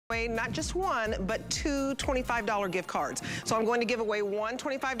not just one, but two $25 gift cards. So I'm going to give away one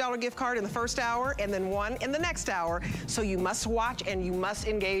 $25 gift card in the first hour and then one in the next hour. So you must watch and you must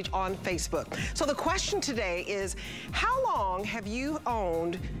engage on Facebook. So the question today is, how long have you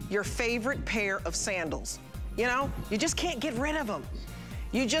owned your favorite pair of sandals? You know, you just can't get rid of them.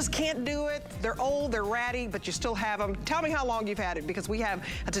 You just can't do it. They're old, they're ratty, but you still have them. Tell me how long you've had it, because we have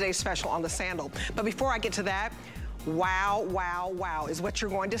a today's special on the sandal. But before I get to that, wow, wow, wow is what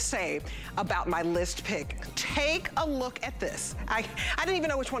you're going to say about my list pick. Take a look at this. I didn't even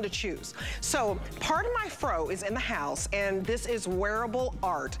know which one to choose. So Pardon My Fro is in the house, and this is wearable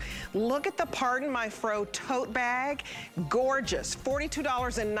art. Look at the Pardon My Fro tote bag. Gorgeous.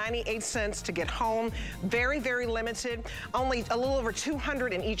 $42.98 to get home. Very, very limited. Only a little over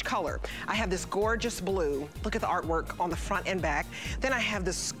 200 in each color. I have this gorgeous blue. Look at the artwork on the front and back. Then I have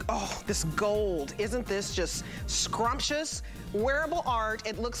this, oh, this gold. Isn't this just scrumptious? Wearable art.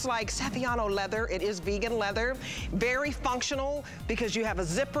 It looks like Saffiano leather. It is vegan leather. Very functional because you have a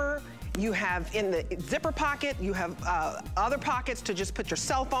zipper. You have in the zipper pocket, you have other pockets to just put your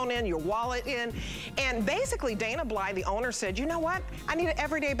cell phone in, your wallet in. And basically Dana Bly, the owner, said, you know what? I need an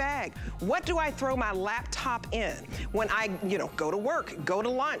everyday bag. What do I throw my laptop in when I, you know, go to work, go to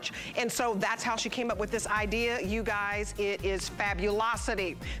lunch? And so that's how she came up with this idea. You guys, it is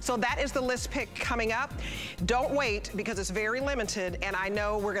fabulosity. So that is the list pick coming up. Don't wait, because it's very limited, and I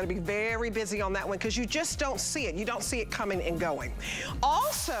know we're gonna be very busy on that one because you just don't see it. You don't see it coming and going.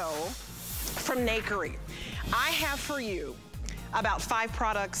 Also, from Nakery, I have for you about 5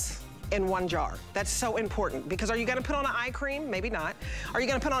 products in one jar. That's so important, because are you gonna put on an eye cream? Maybe not. Are you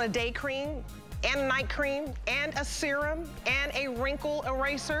gonna put on a day cream and night cream and a serum and a wrinkle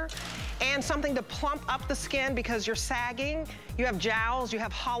eraser and something to plump up the skin because you're sagging? You have jowls, you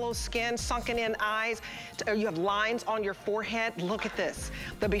have hollow skin, sunken in eyes, or you have lines on your forehead. Look at this.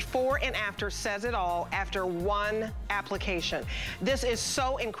 The before and after says it all after one application. This is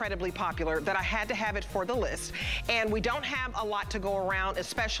so incredibly popular that I had to have it for the list. And we don't have a lot to go around,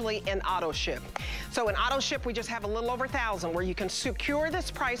 especially in auto ship. So in auto ship, we just have a little over 1,000 where you can secure this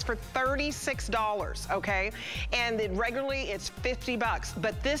price for $36, okay? And then regularly it's 50 bucks.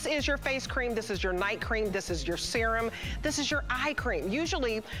 But this is your face cream, this is your night cream, this is your serum, this is your eye cream.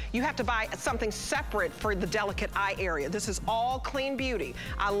 Usually you have to buy something separate for the delicate eye area. This is all clean beauty.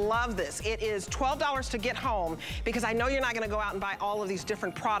 I love this. It is $12 to get home, because I know you're not gonna go out and buy all of these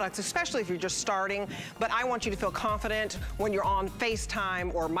different products, especially if you're just starting, but I want you to feel confident when you're on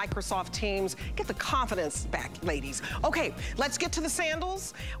FaceTime or Microsoft Teams. Get the confidence back, ladies. Okay, let's get to the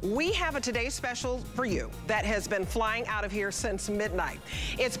sandals. We have a today's special for you that has been flying out of here since midnight.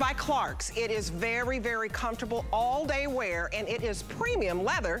 It's by Clark's. It is very, very comfortable all day wear, and it is premium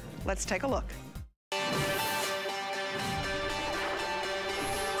leather. Let's take a look.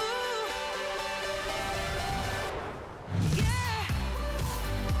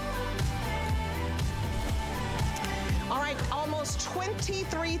 Almost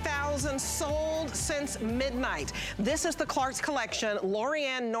 23,000 sold since midnight. This is the Clark's collection,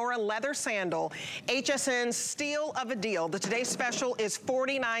 Lorianne Nora leather sandal, HSN steal of a deal. The today's special is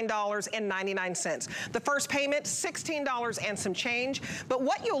 $49.99. The first payment, $16 and some change. But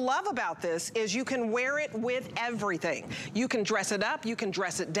what you'll love about this is you can wear it with everything. You can dress it up, you can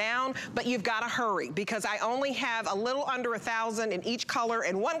dress it down, but you've got to hurry, because I only have a little under 1,000 in each color,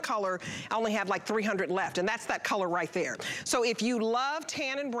 and one color I only have like 300 left, and that's that color right there. So if you love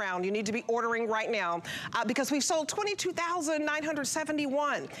tan and brown, you need to be ordering right now, because we've sold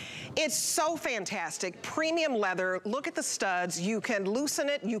 22,971. It's so fantastic. Premium leather. Look at the studs. You can loosen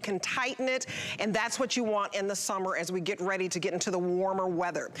it, you can tighten it, and that's what you want in the summer as we get ready to get into the warmer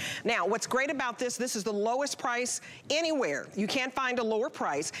weather. Now, what's great about this is the lowest price anywhere. You can't find a lower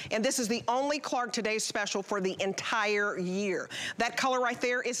price, and this is the only Clark Today's special for the entire year. That color right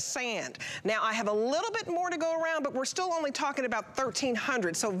there is sand. Now, I have a little bit more to go around, but we're still only talking about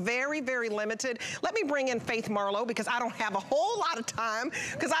 1,300, so very, very limited. Let me bring in Faith Marlowe, because I don't have a whole lot of time,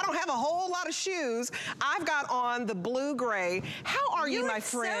 because I don't have a whole lot of shoes. I've got on the blue-gray. How are you, my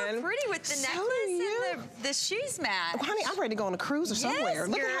friend? So pretty with the necklace and the shoes match. Well, honey, I'm ready to go on a cruise or somewhere.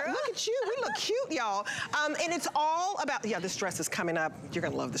 Yes, look at you. We look cute, y'all. And it's all about, yeah, this dress is coming up. You're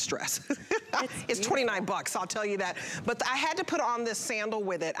gonna love this dress. It's 29 bucks, I'll tell you that. But I had to put on this sandal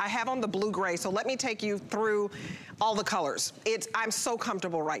with it. I have on the blue-gray, so let me take you through all the colors. I'm so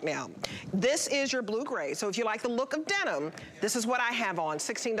comfortable right now. This is your blue-gray, so if you like the look of denim, this is what I have on,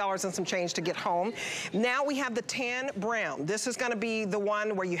 $16 and some change to get home. Now we have the tan brown. This is gonna be the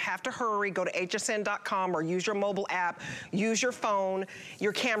one where you have to hurry, go to hsn.com. StayConnected.com or use your mobile app, use your phone,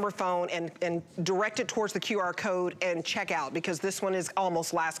 your camera phone, and direct it towards the QR code and check out, because this one is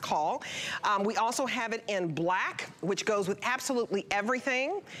almost last call. We also have it in black, which goes with absolutely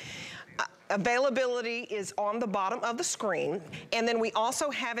everything. Availability is on the bottom of the screen. And then we also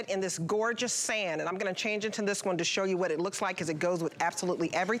have it in this gorgeous sand. And I'm gonna change into this one to show you what it looks like, because it goes with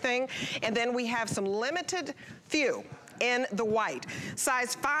absolutely everything. And then we have some limited few in the white.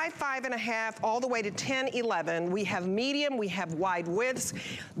 Size 5, 5.5, all the way to 10, 11. We have medium, we have wide widths.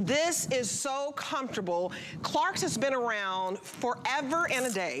 This is so comfortable. Clark's has been around forever and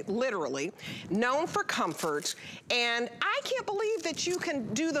a day, literally, known for comfort. And I can't believe that you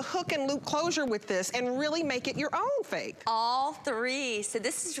can do the hook and loop closure with this and really make it your own, Faith. All three. So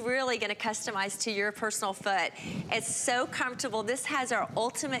this is really gonna customize to your personal foot. It's so comfortable. This has our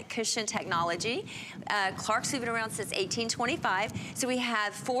ultimate cushion technology. Clark's been around since 1825. So we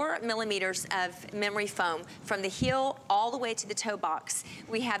have 4 millimeters of memory foam from the heel all the way to the toe box.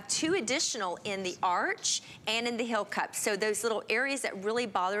 We have 2 additional in the arch and in the heel cup. So those little areas that really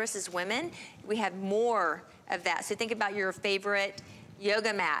bother us as women, we have more of that. So think about your favorite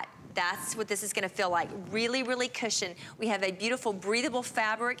yoga mat. That's what this is gonna feel like. Really, really cushioned. We have a beautiful breathable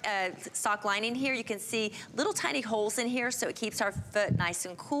fabric sock lining here. You can see little tiny holes in here so it keeps our foot nice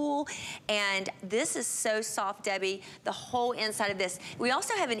and cool. And this is so soft, Debbie, the whole inside of this. We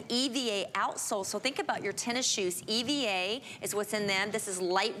also have an EVA outsole, so think about your tennis shoes. EVA is what's in them. This is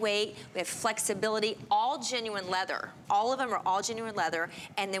lightweight, we have flexibility, all genuine leather. All of them are all genuine leather.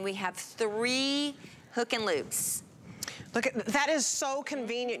 And then we have 3 hook and loops. Look at that, is so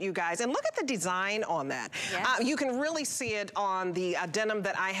convenient, you guys. And look at the design on that. Yes. You can really see it on the denim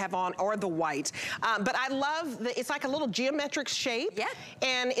that I have on, or the white. But I love it's like a little geometric shape. Yeah.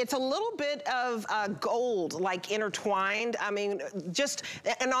 And it's a little bit of gold, like intertwined. I mean, just,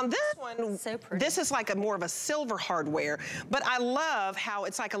 and on this one, so pretty. This is like more of a silver hardware. But I love how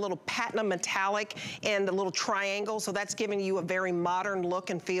it's like a little patina metallic and a little triangle. So that's giving you a very modern look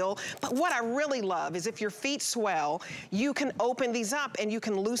and feel. But what I really love is if your feet swell, you can open these up and you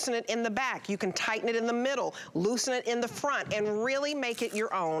can loosen it in the back. You can tighten it in the middle, loosen it in the front, and really make it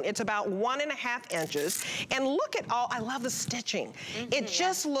your own. It's about 1.5 inches. And look at all, I love the stitching. It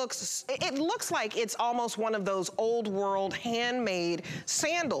just looks, it looks like it's almost one of those old world handmade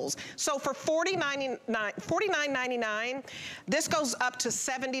sandals. So for $49.99, this goes up to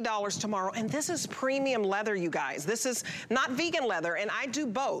 $70 tomorrow. And this is premium leather, you guys. This is not vegan leather, and I do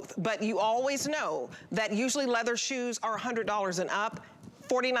both, but you always know that usually leather shoes are $100 and up.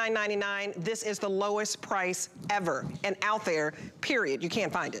 $49.99, this is the lowest price ever and out there, period. You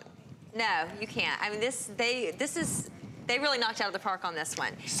can't find it. No, you can't. I mean, they really knocked out of the park on this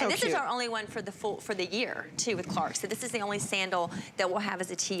one. So and this cute. is our only one for the year too with Clark. So this is the only sandal that we'll have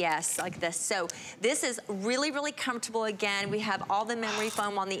as a TS like this. So this is really, really comfortable. Again, we have all the memory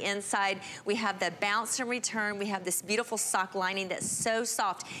foam on the inside. We have the bounce and return. We have this beautiful sock lining that's so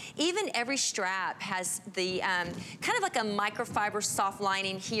soft. Even every strap has the kind of like a microfiber soft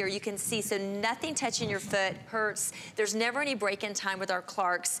lining here. You can see, so nothing touching your foot hurts. There's never any break-in time with our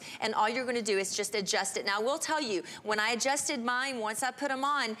Clarks. And all you're gonna do is just adjust it. Now, I will tell you, when I adjusted mine, once I put them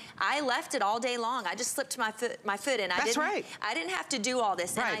on, I left it all day long. I just slipped my foot in. That's right. I didn't have to do all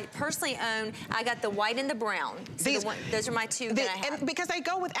this. Right. And I personally I got the white and the brown. So those are my 2 that I have. And because they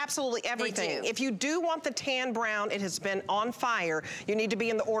go with absolutely everything. They do. If you do want the tan brown, it has been on fire. You need to be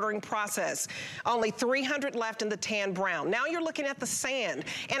in the ordering process. Only 300 left in the tan brown. Now you're looking at the sand.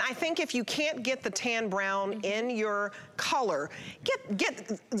 And I think if you can't get the tan brown in your color,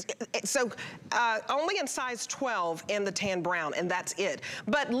 only in size 12 in the tan brown, and that's it.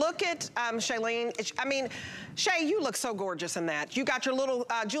 But look at Shailene. I mean, Shay, you look so gorgeous in that. You got your little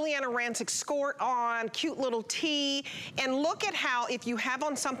Juliana Rancic skirt on, cute little tee, and look at how if you have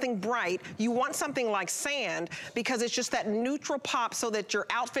on something bright, you want something like sand because it's just that neutral pop so that your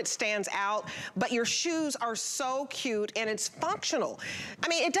outfit stands out, but your shoes are so cute and it's functional. I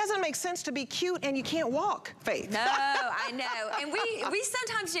mean, it doesn't make sense to be cute and you can't walk, Faith. No, I know. And we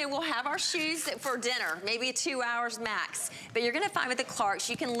sometimes, we'll have our shoes for dinner, maybe 2 hours max. But you're gonna find with the Clarks,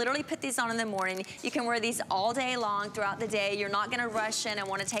 you can literally put these on in the morning. You can wear these all day long throughout the day. You're not gonna rush in and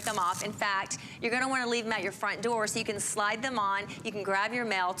wanna take them off. In fact, you're gonna wanna leave them at your front door so you can slide them on, you can grab your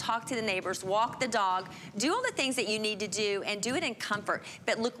mail, talk to the neighbors, walk the dog, do all the things that you need to do and do it in comfort,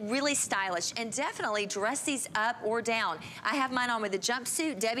 but look really stylish. And definitely dress these up or down. I have mine on with a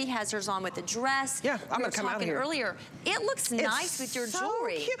jumpsuit. Debbie has hers on with a dress. Yeah, I'm gonna come out here. Earlier. It looks nice with your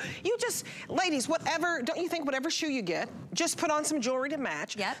jewelry. Cute. You just, ladies, don't you think whatever shoe you you get. Just put on some jewelry to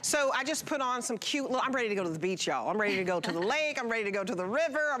match. Yep. So I just put on some cute little, I'm ready to go to the beach, y'all. I'm ready to go to the lake. I'm ready to go to the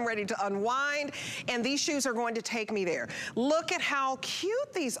river. I'm ready to unwind. And these shoes are going to take me there. Look at how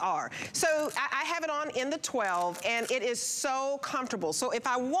cute these are. So I have it on in the 12, and it is so comfortable. So if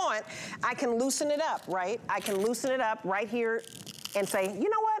I want, I can loosen it up, right? I can loosen it up right here and say, you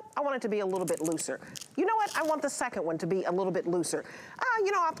know what? I want it to be a little bit looser. You know what? I want the second one to be a little bit looser.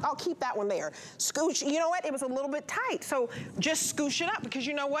 You know, I'll keep that one there. Scooch, you know what? It was a little bit tight. So just scooch it up, because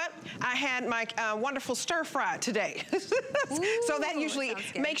you know what? I had my wonderful stir fry today. Ooh, so that usually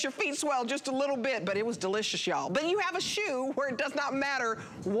makes your feet swell just a little bit, but it was delicious, y'all. But you have a shoe where it does not matter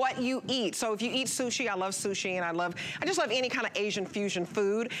what you eat. So if you eat sushi, I love sushi, and I just love any kind of Asian fusion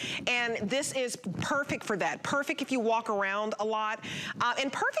food. And this is perfect for that. Perfect if you walk around a lot.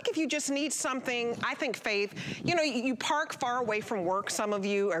 And perfect if you just need something. I think, Faith, you know, you park far away from work, some of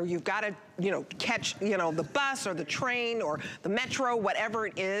you, or you've got to, you know, catch, you know, the bus or the train or the metro, whatever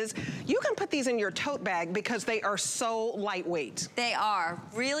it is. You can put these in your tote bag because they are so lightweight. They are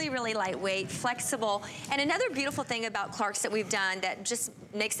really, really lightweight, flexible. And another beautiful thing about Clark's that we've done that just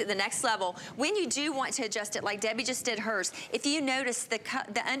makes it the next level, when you do want to adjust it like Debbie just did hers, if you notice the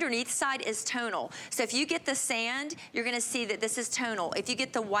underneath side is tonal. So if you get the sand, you're gonna see that this is tonal. If you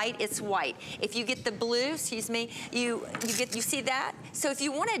get the white, it's white. If you get the blue, excuse me, you see that? So if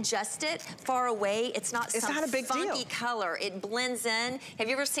you want to adjust it far away, it's not a big funky color. It blends in. Have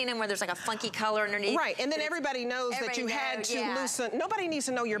you ever seen them where there's like a funky color underneath? Right, and then everybody knows that you had to loosen. Nobody needs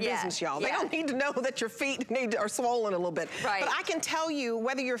to know your business, y'all. They don't need to know that your feet are swollen a little bit. Right. But I can tell you,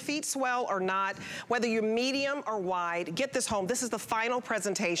 whether your feet swell or not, whether you're medium or wide, get this home. This is the final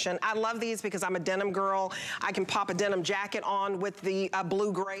presentation. I love these because I'm a denim girl. I can pop a denim jacket on with the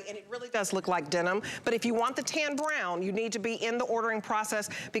blue gray, and it really does look like denim. But if you want the tan brown, you need to be in the ordering process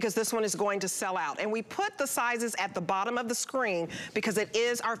because this one is going to sell out. And we put the sizes at the bottom of the screen because it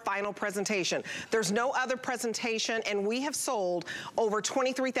is our final presentation. There's no other presentation, and we have sold over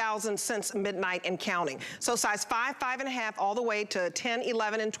 23,000 since midnight and counting. So size 5, 5.5, all the way to 10,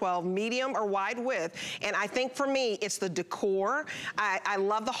 11, and 12, medium or wide width. And I think for me, it's the decor. I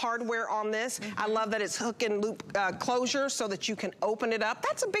love the hardware on this. I love that it's hook and loop closure so that you can open it up.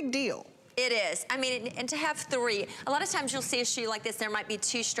 That's a big deal. It is. I mean, and to have 3, a lot of times you'll see a shoe like this, there might be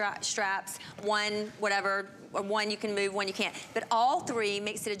 2 straps, one, whatever, or one you can move, one you can't. But all 3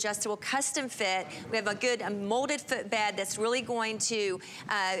 makes it adjustable, custom fit. We have a good molded footbed that's really going to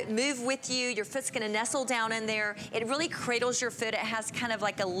move with you. Your foot's gonna nestle down in there. It really cradles your foot. It has kind of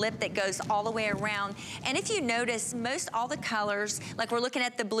like a lip that goes all the way around. And if you notice, all the colors, like we're looking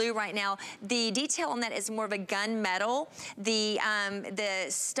at the blue right now, the detail on that is more of a gunmetal. The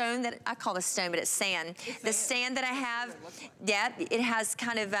stone that, I call the stone, but it's sand. The sand that I have, it has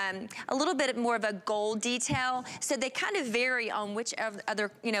kind of a little bit more of a gold detail. So they kind of vary on which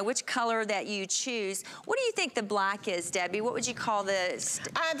color that you choose. What do you think the black is, Debbie? What would you call the?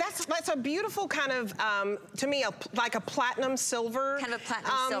 That's a beautiful kind of, to me, like a platinum silver. Kind of a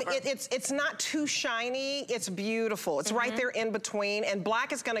platinum silver. It's not too shiny. It's beautiful. It's right there in between, and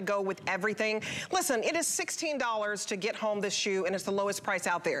black is going to go with everything. Listen, it is $16 to get home this shoe, and it's the lowest price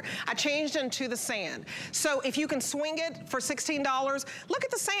out there. I changed into the sand. So if you can swing it for $16, look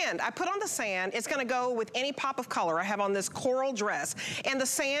at the sand. I put on the sand. It's going to go with any pop of color. I have on this coral dress, and the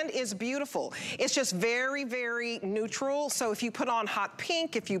sand is beautiful. It's just very, very neutral. So if you put on hot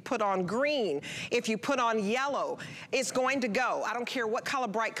pink, if you put on green, if you put on yellow, it's going to go. I don't care what color,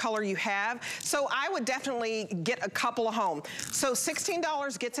 bright color you have. So I would definitely get a couple of home. So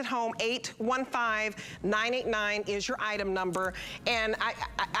 $16 gets it home. 815-989 is your item number. And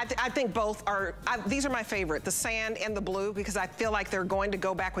I think both are, these are my favorite, the sand and the blue, because I feel like they're going to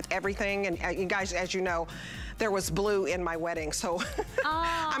go back with everything. And you guys, as you know, there was blue in my wedding, so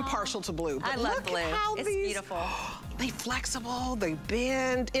I'm partial to blue. But I love blue. It's beautiful. They flexible, they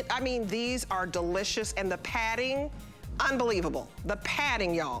bend. I mean, these are delicious, and the padding, unbelievable. The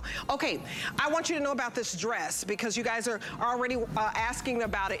padding, y'all. Okay, I want you to know about this dress because you guys are already asking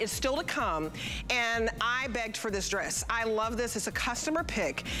about it. It's still to come, and I begged for this dress. I love this. It's a customer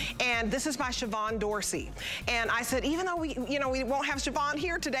pick, and this is by Siobhan Dorsey. And I said, even though we won't have Siobhan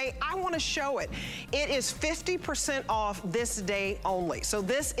here today, I want to show it. It is 50% off this day only. So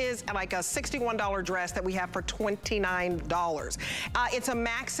this is like a $61 dress that we have for $29. It's a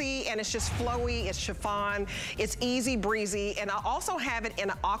maxi, and it's just flowy. It's chiffon. It's easy breezy. breezy, and I also have it in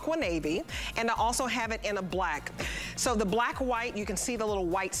an aqua navy, and I also have it in a black. So the black white, you can see the little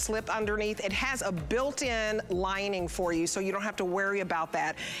white slip underneath. It has a built-in lining for you, so you don't have to worry about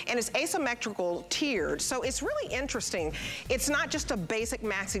that. And it's asymmetrical tiered, so it's really interesting. It's not just a basic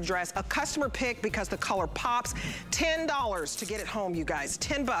maxi dress, a customer pick because the color pops. $10 to get it home, you guys,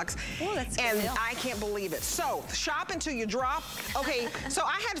 10 bucks. Ooh, that's and good deal. I can't believe it. So shop until you drop. Okay, so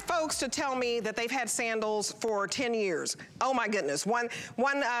I had folks to tell me that they've had sandals for 10 years. Oh my goodness. One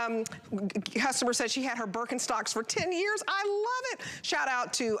customer said she had her Birkenstocks for 10 years. I love it. Shout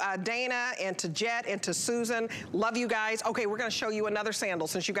out to Dana and to Jet and to Susan. Love you guys. Okay, we're gonna show you another sandal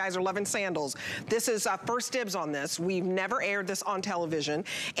since you guys are loving sandals. This is first dibs on this. We've never aired this on television.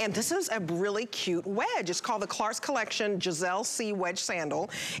 And this is a really cute wedge. It's called the Clark's Collection Giselle C Wedge Sandal.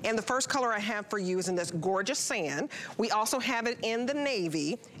 And the first color I have for you is in this gorgeous sand. We also have it in the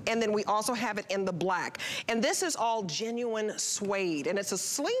navy, and then we also have it in the black. And this is all genuine suede, and it's a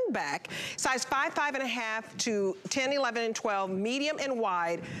sling back, size 5, 5.5 to 10, 11, and 12, medium and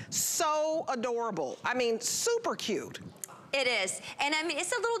wide. So adorable. I mean, super cute. It is, and I mean,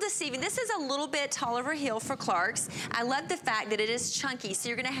 it's a little deceiving. This is a little bit taller of a heel for Clark's. I love the fact that it is chunky, so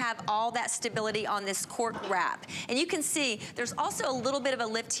you're gonna have all that stability on this cork wrap. And you can see there's also a little bit of a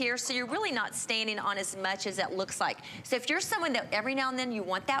lift here, so you're really not standing on as much as it looks like. So if you're someone that every now and then you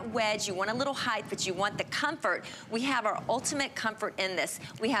want that wedge, you want a little height, but you want the comfort, we have our ultimate comfort in this.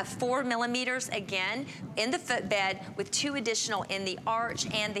 We have 4 millimeters, again, in the footbed with 2 additional in the arch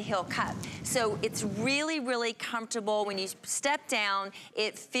and the heel cup. So it's really, really comfortable when you step down.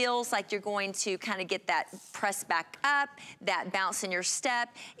 It feels like you're going to kind of get that press back up, that bounce in your step.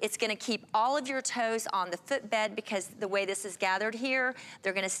 It's gonna keep all of your toes on the footbed because the way this is gathered here,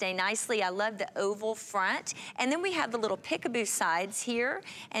 they're gonna stay nicely. I love the oval front. And then we have the little peekaboo sides here,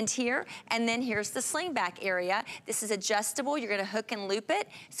 and then here's the sling back area. This is adjustable. You're gonna hook and loop it,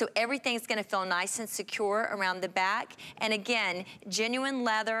 so everything's gonna feel nice and secure around the back. And again, genuine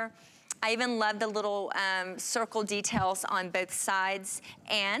leather. I even love the little circle details on both sides.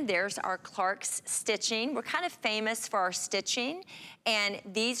 And there's our Clark's stitching. We're kind of famous for our stitching, and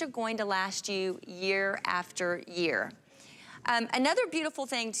these are going to last you year after year. Another beautiful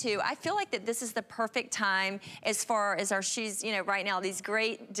thing too, I feel like that this is the perfect time as far as our shoes, you know, right now, these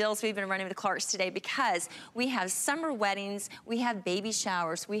great deals we've been running with Clark's today, because we have summer weddings, we have baby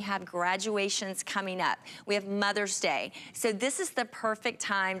showers, we have graduations coming up, we have Mother's Day. So this is the perfect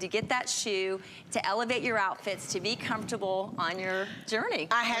time to get that shoe, to elevate your outfits, to be comfortable on your journey.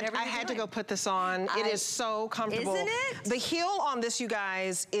 I had to go put this on. It is so comfortable. Isn't it? The heel on this, you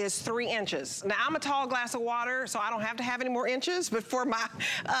guys, is 3 inches. Now, I'm a tall glass of water, so I don't have to have any more inches, but for my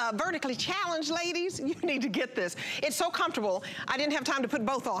vertically challenged ladies, you need to get this. It's so comfortable. I didn't have time to put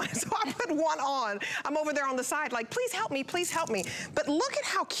both on, so I put one on. I'm over there on the side like, please help me, please help me. But look at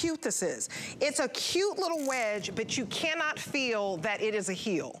how cute this is. It's a cute little wedge, but you cannot feel that it is a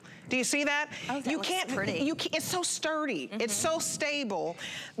heel. Do you see that? Oh, that looks pretty. It's so sturdy. It's so stable.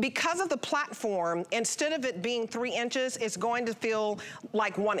 Because of the platform, instead of it being 3 inches, it's going to feel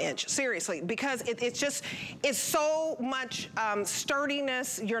like 1 inch. Seriously, because it's so much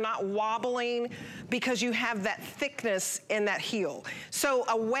sturdiness. You're not wobbling because you have that thickness in that heel. So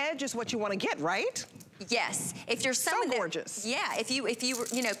a wedge is what you want to get, right? Yes. If you're someone so gorgeous. Yeah. If you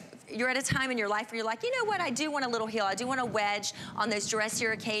you know, you're at a time in your life where you're like, you know what, I do want a little heel. I do want a wedge on those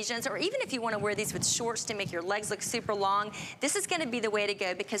dressier occasions, or even if you want to wear these with shorts to make your legs look super long, this is going to be the way to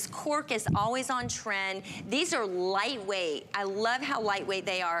go, because cork is always on trend. These are lightweight. I love how lightweight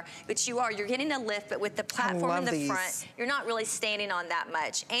they are, but you're getting a lift, but with the platform in the front, you're not really standing on that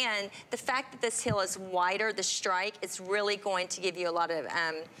much. And the fact that this heel is wider, the strike, it's really going to give you a lot of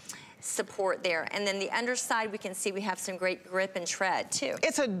support there. And then the underside, we can see we have some great grip and tread too.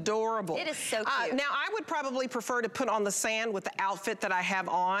 It's adorable. It is so cute. Now, I would probably prefer to put on the sand with the outfit that I have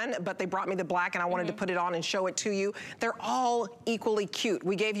on, but they brought me the black and I wanted to put it on and show it to you. They're all equally cute.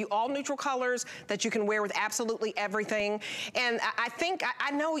 We gave you all neutral colors that you can wear with absolutely everything. And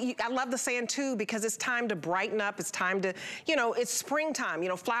I know, I love the sand too, because it's time to brighten up. It's time to, you know, it's springtime. You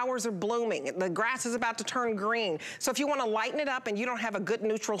know, flowers are blooming. The grass is about to turn green. So if you want to lighten it up and you don't have a good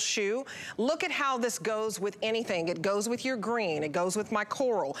neutral shoe, look at how this goes with anything. It goes with your green. It goes with my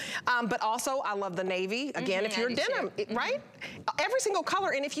coral. But also, I love the navy. Again, if you're denim, right? Every single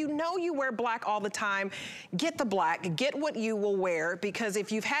color. And if you know you wear black all the time, get the black. Get what you will wear. Because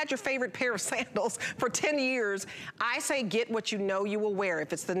if you've had your favorite pair of sandals for 10 years, I say get what you know you will wear.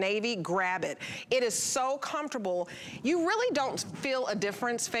 If it's the navy, grab it. It is so comfortable. You really don't feel a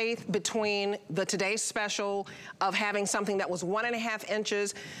difference, Faith, between the today's special of having something that was 1.5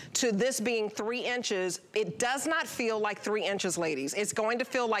 inches to this being 3 inches, it does not feel like 3 inches, ladies. It's going to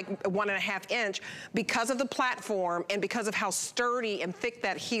feel like 1.5 inch because of the platform and because of how sturdy and thick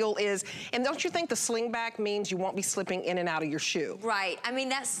that heel is. And don't you think the sling back means you won't be slipping in and out of your shoe? Right. I mean,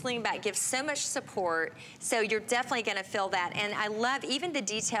 that sling back gives so much support, so you're definitely going to feel that. And I love even the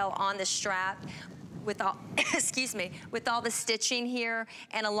detail on the strap with all, excuse me, with all the stitching here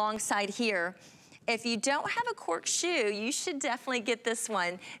and alongside here. If you don't have a cork shoe, you should definitely get this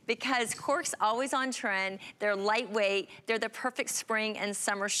one because cork's always on trend. They're lightweight. They're the perfect spring and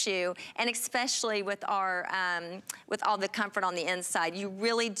summer shoe, and especially with our with all the comfort on the inside, you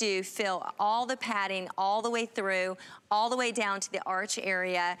really do feel all the padding all the way through, all the way down to the arch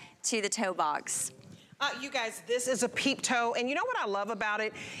area to the toe box. You guys, this is a peep toe, and you know what I love about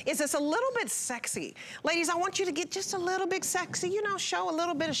it is it's a little bit sexy. Ladies, I want you to get just a little bit sexy, you know, show a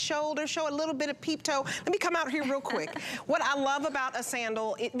little bit of shoulder, show a little bit of peep toe. Let me come out here real quick. What I love about a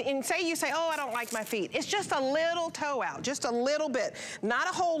sandal, and say you say, oh, I don't like my feet. It's just a little toe out, just a little bit. Not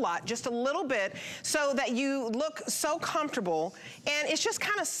a whole lot, just a little bit, so that you look so comfortable, and it's just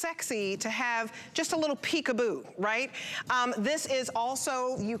kind of sexy to have just a little peekaboo, right? This is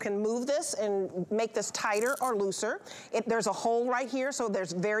also, you can move this and make this tighter or looser. There's a hole right here, so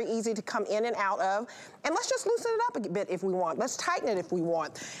there's very easy to come in and out of. And let's just loosen it up a bit if we want. Let's tighten it if we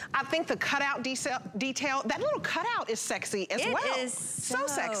want. I think the cutout detail, that little cutout is sexy as well. It is so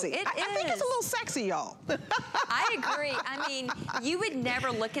sexy. I think it's a little sexy, y'all. I agree. I mean, you would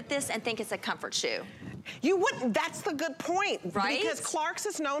never look at this and think it's a comfort shoe. You wouldn't, that's the good point. Right? Because Clark's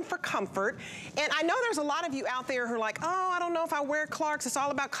is known for comfort. And I know there's a lot of you out there who are like, oh, I don't know if I wear Clark's, it's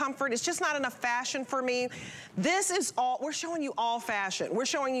all about comfort. It's just not enough fashion for me. This is all, we're showing you all fashion. We're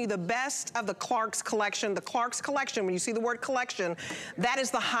showing you the best of the Clark's collection. The Clark's collection, when you see the word collection, that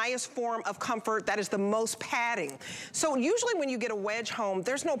is the highest form of comfort. That is the most padding. So usually when you get a wedge home,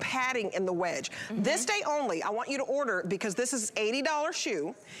 there's no padding in the wedge. This day only, I want you to order, because this is $80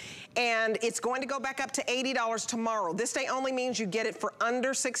 shoe. And it's going to go back up to $80 tomorrow. This day only means you get it for under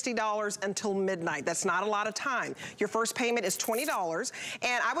 $60 until midnight. That's not a lot of time. Your first payment is $20.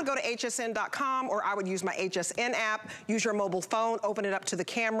 And I would go to hsn.com, or I would use my HSN app, use your mobile phone, open it up to the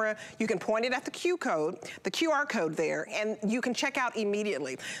camera. You can point it at the QR code there, and you can check out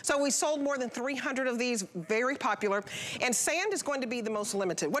immediately. So we sold more than 300 of these, very popular. And sand is going to be the most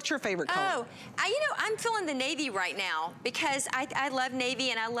limited. What's your favorite color? Oh, you know, I'm feeling the navy right now because I love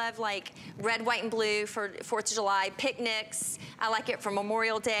navy, and I love like red, white, and blue for 4th of July picnics. I like it for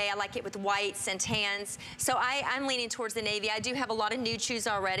Memorial Day. I like it with whites and tans. So I'm leaning towards the navy. I do have a lot of nude shoes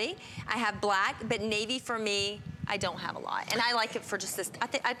already. I have black, but navy for me, I don't have a lot. And I like it for just this.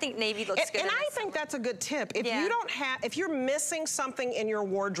 I think navy looks good. And I think that's a good tip. If you don't have, if you're missing something in your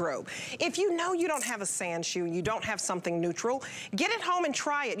wardrobe, if you know you don't have a sand shoe, you don't have something neutral, get it home and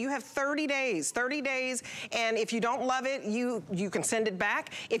try it. You have 30 days, and if you don't love it, you can send it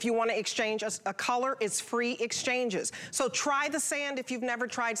back. If you want to exchange a color, it's free exchanges. So try the sand if you've never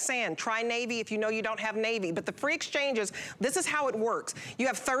tried sand. Try navy if you know you don't have navy. But the free exchanges, this is how it works. You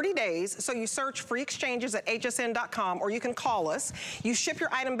have 30 days, so you search free exchanges at hsn.com, or you can call us. You ship your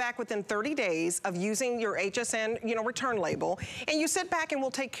item back within 30 days of using your HSN, return label, and you sit back and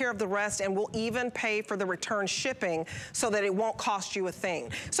we'll take care of the rest, and we'll even pay for the return shipping so that it won't cost you a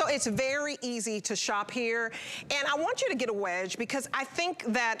thing. So it's very easy to shop here, and I want you to get a wedge because I think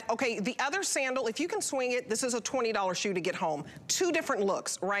that, okay, the other sandal, if you can swing it, this is a $20 shoe to get home. 2 different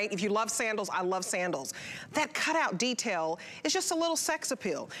looks, right? If you love sandals, I love sandals. That cutout detail is just a little sex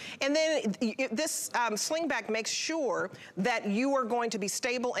appeal. And then this slingback makes sure that you are going to be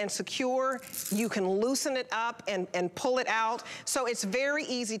stable and secure. You can loosen it up and pull it out. So it's very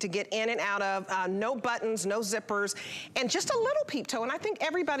easy to get in and out of. No buttons, no zippers, and just a little peep toe. And I think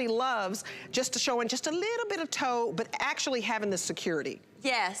everybody loves just showing just a little bit of toe, but actually having the security.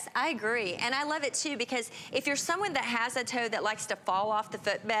 Yes, I agree. And I love it too, because if you're someone that has a toe that likes to fall off the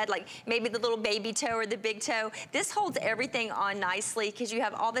footbed, like maybe the little baby toe or the big toe, this holds everything on nicely because you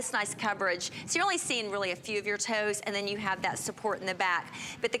have all this nice coverage. So you're only seeing really a few of your toes, and then you have that support in the back.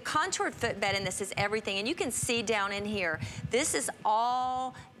 But the contoured footbed in this is everything, and you can see down in here, this is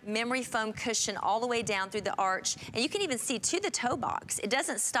all memory foam cushion all the way down through the arch, and you can even see to the toe box. It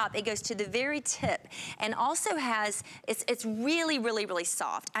doesn't stop, it goes to the very tip, and also has, it's really, really, really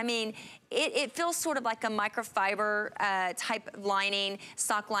soft. I mean, it feels sort of like a microfiber type lining,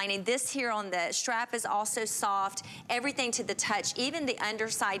 sock lining. This here on the strap is also soft. Everything to the touch, even the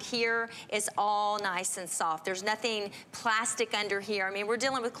underside here is all nice and soft. There's nothing plastic under here. I mean, we're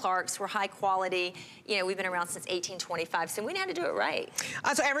dealing with Clarks, we're high quality. You know, we've been around since 1825, so we know how to do it right.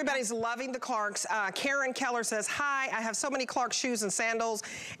 So everybody's loving the Clarks. Karen Keller says, hi, I have so many Clark shoes and sandals.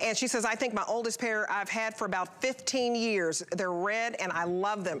 And she says, I think my oldest pair I've had for about 15 years. They're red and I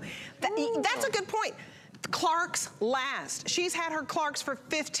love them. That's a good point. Clarks last. She's had her Clarks for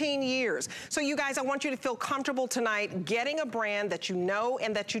 15 years. So you guys, I want you to feel comfortable tonight getting a brand that you know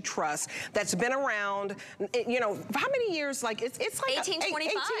and that you trust, that's been around, you know, how many years? Like, it's like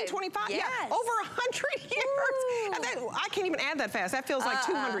 1825. 1825, yes. Yeah, over 100 years. And then, I can't even add that fast. That feels like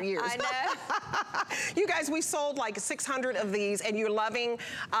 200 years. I know. You guys, we sold like 600 of these, and you're loving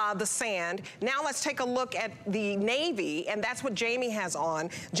the sand. Now let's take a look at the navy, and that's what Jamie has on.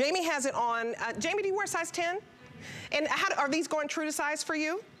 Jamie has it on. Jamie, do you wear size 10? And are these going true to size for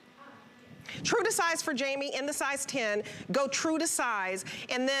you? True to size for Jamie in the size 10. Go true to size.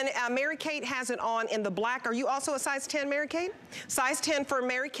 And then Mary Kate has it on in the black. Are you also a size 10, Mary Kate? Size 10 for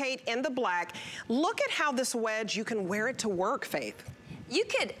Mary Kate in the black. Look at how this wedge, you can wear it to work, Faith. You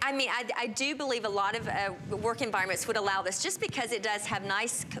could, I mean, I do believe a lot of work environments would allow this just because it does have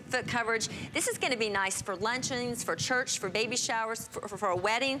nice foot coverage. This is going to be nice for luncheons, for church, for baby showers, for a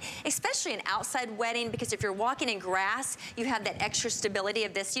wedding, especially an outside wedding, because if you're walking in grass, you have that extra stability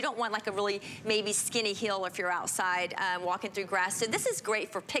of this. You don't want like a really maybe skinny heel if you're outside walking through grass. So this is great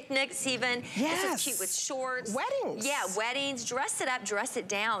for picnics even. Yes. This is cute with shorts. Weddings. Yeah, weddings. Dress it up, dress it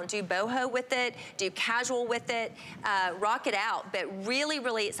down. Do boho with it, do casual with it, rock it out, but really,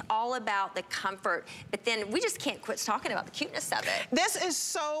 it's all about the comfort. But then we just can't quit talking about the cuteness of it. This is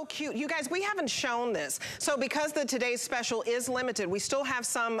so cute. You guys, we haven't shown this. So because the today's special is limited, we still have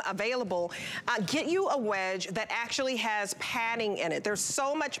some available. Get you a wedge that actually has padding in it. There's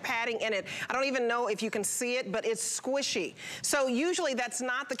so much padding in it. I don't even know if you can see it, but it's squishy. So usually that's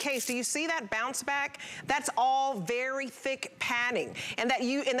not the case. Do you see that bounce back? That's all very thick padding. And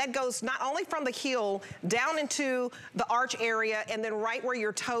that goes not only from the heel down into the arch area and then right where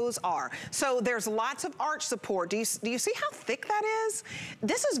your toes are. So there's lots of arch support. Do you see how thick that is?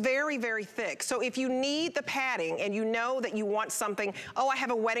 This is very, very thick. So if you need the padding and you know that you want something, oh, I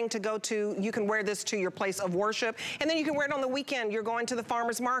have a wedding to go to, you can wear this to your place of worship. And then you can wear it on the weekend. You're going to the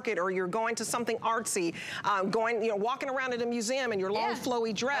farmer's market or you're going to something artsy, walking around at a museum in your long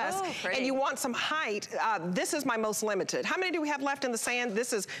flowy dress, and you want some height. This is my most limited. How many do we have left in the sand?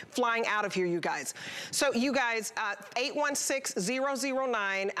 This is flying out of here, you guys. So you guys, 816-009.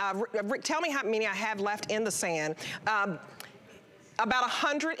 Tell me how many I have left in the sand. About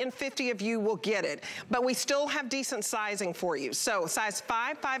 150 of you will get it, but we still have decent sizing for you. So size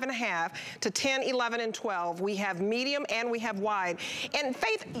 5, 5.5 to 10, 11, and 12. We have medium and we have wide. And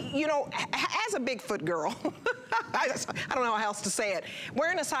Faith, you know, as a Bigfoot girl, I don't know how else to say it,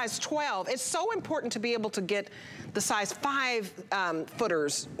 wearing a size 12, it's so important to be able to get the size 5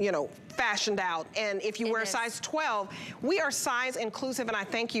 footers, you know, fashioned out. And if you wear a size 12, we are size inclusive, and I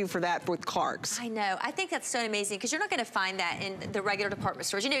thank you for that with Clarks. I know. I think that's so amazing because you're not going to find that in the regular department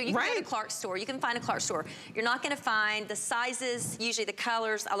stores. You know, you can go to a Clark store. You can find a Clark store. You're not going to find the sizes, usually the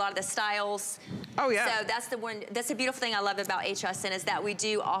colors, a lot of the styles. Oh, yeah. So that's the one. That's the beautiful thing I love about HSN is that we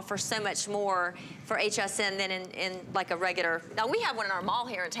do offer so much more for HSN than in like a regular. Now, we have one in our mall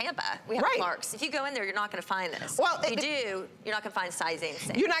here in Tampa. We have Clarks. If you go in there, you're not going to find this. Well, if you do, you're not going to find sizing.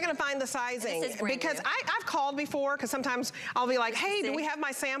 You're not going to find the sizing because I've called before because sometimes I'll be like, hey, do we have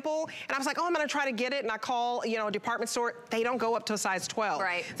my sample? And I was like, oh, I'm going to try to get it. And I call, you know, a department store. They don't go up to a size 12.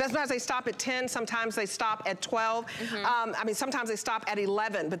 Right. Sometimes they stop at 10. Sometimes they stop at 12. I mean, sometimes they stop at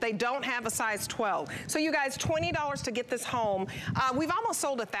 11, but they don't have a size 12. So you guys, $20 to get this home. We've almost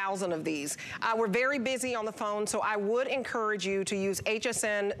sold 1,000 of these. We're very busy on the phone, so I would encourage you to use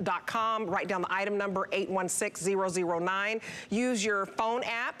hsn.com, write down the item number 816009, use your phone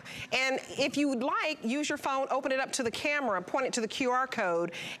app, and if you would like, use your phone, open it up to the camera, point it to the QR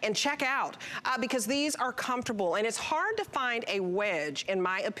code, and check out, because these are comfortable, and it's hard to find a wedge, in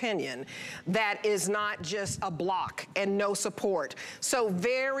my opinion, that is not just a block and no support. So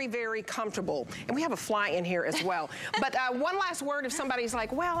very, very comfortable. And we have a fly in here as well. But one last word, if somebody's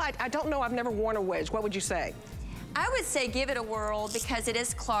like, well, I don't know, I've never worn a wedge, what would you say? I would say give it a whirl because it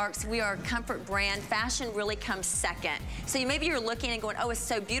is Clarks. We are a comfort brand. Fashion really comes second. So maybe you're looking and going, oh, it's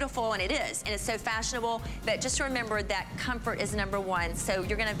so beautiful, and it is, and it's so fashionable, but just remember that comfort is #1. So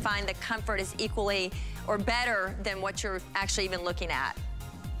you're gonna find that comfort is equally or better than what you're actually even looking at.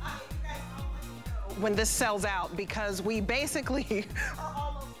 when this sells out, because we basically are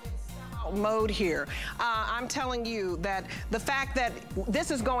almost in sellout mode here. I'm telling you that the fact that this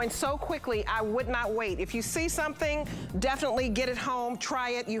is going so quickly, I would not wait. If you see something, definitely get it home,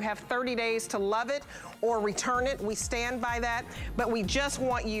 try it. You have 30 days to love it or return it. We stand by that, but we just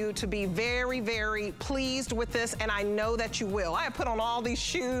want you to be very, very pleased with this, and I know that you will. I have put on all these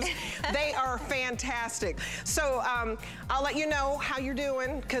shoes. They are fantastic. So I'll let you know how you're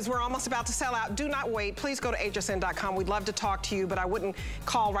doing, because we're almost about to sell out. Do not wait. Please go to hsn.com. We'd love to talk to you, but I wouldn't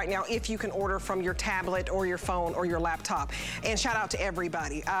call right now if you can order from your tablet or your phone or your laptop. And shout out to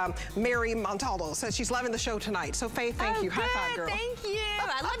everybody. Mary Montaldo says she's loving the show tonight. So Faith, thank you. Good. High five, girl. Thank you.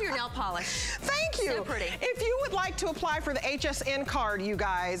 I love your nail polish. Thank you. So pretty. If you would like to apply for the HSN card, you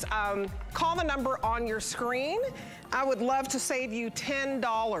guys, call the number on your screen. I would love to save you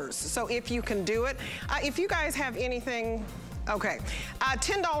 $10. So if you can do it, if you guys have anything, okay,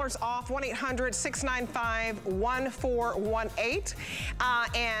 $10 off, 1-800-695-1418.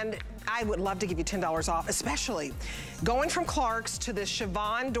 And I would love to give you $10 off, especially going from Clark's to this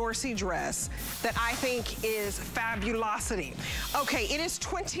Siobhan Dorsey dress that I think is fabulosity. Okay, it is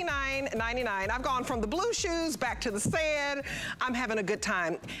 $29.99. I've gone from the blue shoes back to the sand. I'm having a good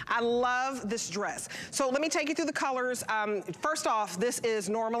time. I love this dress. So let me take you through the colors. First off, this is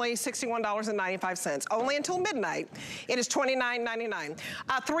normally $61.95. Only until midnight. It is $29.99.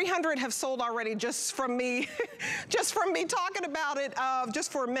 300 have sold already just from me, just from me talking about it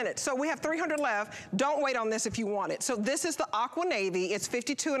just for a minute. So we have 300 left. Don't wait on this if you want it. So this is the aqua navy. It's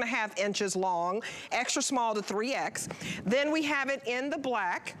 52.5 inches long, extra small to 3X. Then we have it in the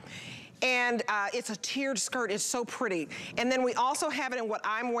black. And it's a tiered skirt. It's so pretty. And then we also have it in what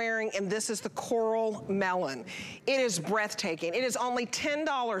I'm wearing, and this is the coral melon. It is breathtaking. It is only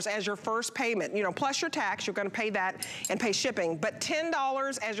 $10 as your first payment. You know, plus your tax, you're gonna pay that and pay shipping. But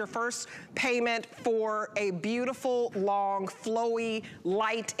 $10 as your first payment for a beautiful, long, flowy,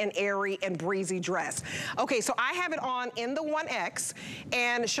 light and airy and breezy dress. Okay, so I have it on in the 1X,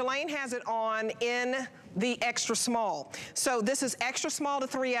 and Shalane has it on in the extra small. So this is extra small to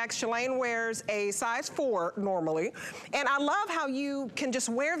 3X. Shalane wears a size 4 normally. And I love how you can just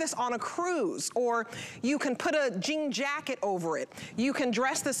wear this on a cruise, or you can put a jean jacket over it. You can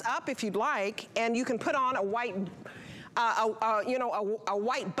dress this up if you'd like, and you can put on a white a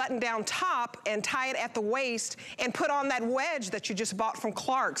white button-down top and tie it at the waist and put on that wedge that you just bought from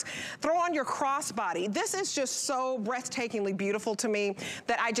Clark's. Throw on your crossbody. This is just so breathtakingly beautiful to me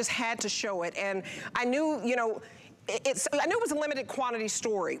that I just had to show it. And I knew, you know, I knew it was a limited quantity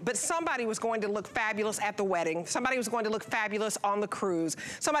story, but somebody was going to look fabulous at the wedding. Somebody was going to look fabulous on the cruise.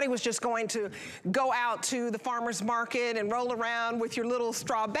 Somebody was just going to go out to the farmer's market and roll around with your little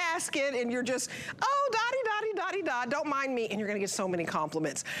straw basket, and you're just, oh, da-di-da-di-da-di-da, don't mind me, and you're gonna get so many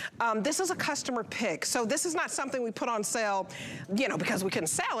compliments. This is a customer pick, so this is not something we put on sale, you know, because we couldn't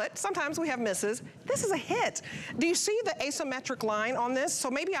sell it. Sometimes we have misses. This is a hit. Do you see the asymmetric line on this? So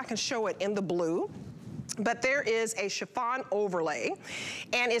maybe I can show it in the blue. But there is a chiffon overlay,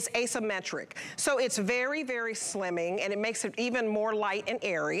 and it's asymmetric. So it's very, very slimming, and it makes it even more light and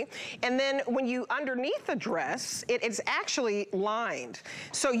airy. And then when you, underneath the dress, it is actually lined.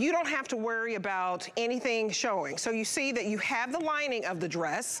 So you don't have to worry about anything showing. So you see that you have the lining of the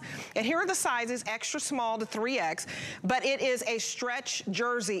dress, and here are the sizes, extra small to 3X, but it is a stretch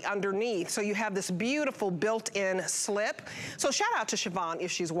jersey underneath. So you have this beautiful built-in slip. So shout out to Siobhan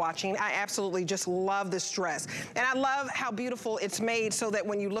if she's watching. I absolutely just love this dress. And I love how beautiful it's made so that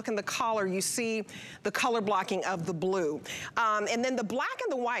when you look in the collar, you see the color blocking of the blue. And then the black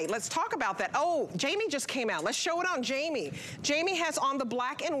and the white, let's talk about that. Oh, Jamie just came out. Let's show it on Jamie. Jamie has on the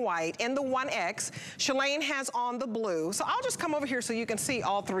black and white in the 1X. Shalane has on the blue. So I'll just come over here so you can see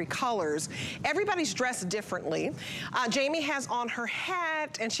all three colors. Everybody's dressed differently. Jamie has on her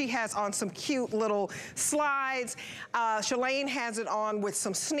hat, and she has on some cute little slides. Shalane has it on with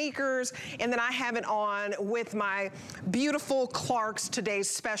some sneakers, and then I have it on with my beautiful Clark's Today's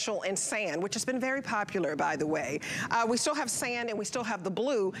Special in sand, which has been very popular, by the way. We still have sand and we still have the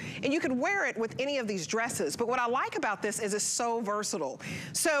blue, and you can wear it with any of these dresses. But what I like about this is it's so versatile.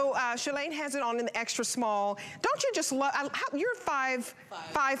 So Shalane has it on in the extra small. Don't you just love, you're 5'4".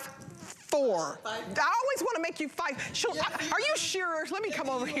 I always want to make you 5. Are you sure? Let me come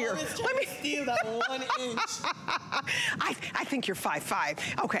over here. Let me steal that 1 inch. I think you're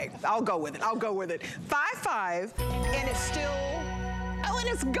 5'5". Okay, I'll go with it. I'll go with it. 5'5", and it's still. Oh, and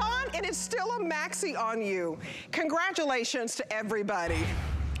it's gone, and it's still a maxi on you. Congratulations to everybody.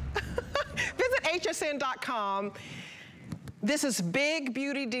 Visit hsn.com. This is big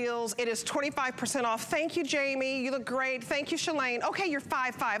beauty deals. It is 25% off. Thank you, Jamie. You look great. Thank you, Shalane. Okay, you're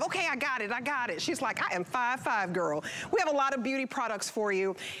 5'5". Okay, I got it. She's like, I am 5'5", girl. We have a lot of beauty products for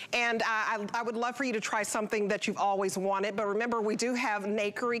you, and I would love for you to try something that you've always wanted. But remember, we do have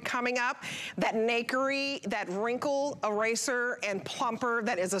Nakery coming up. That Nakery, that wrinkle eraser and plumper,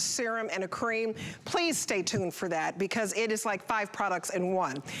 that is a serum and a cream. Please stay tuned for that, because it is like 5 products in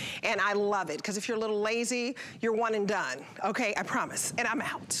one. And I love it, because if you're a little lazy, you're one and done. Okay, I promise, and I'm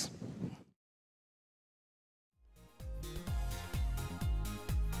out.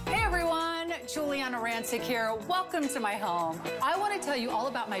 Hey everyone, Juliana Rancic here. Welcome to my home. I want to tell you all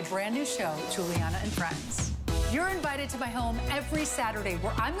about my brand new show, Juliana and Friends. You're invited to my home every Saturday,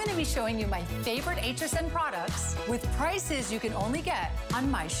 where I'm going to be showing you my favorite HSN products with prices you can only get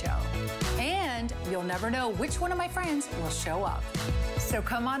on my show. And you'll never know which one of my friends will show up. So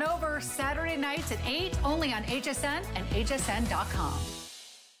come on over Saturday nights at 8, only on HSN and hsn.com.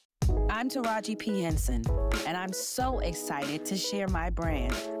 I'm Taraji P. Henson, and I'm so excited to share my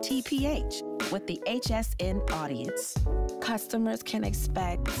brand, TPH, with the HSN audience. Customers can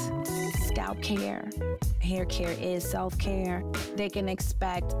expect scalp care. Hair care is self-care. They can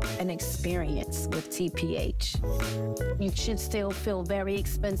expect an experience with TPH. You should still feel very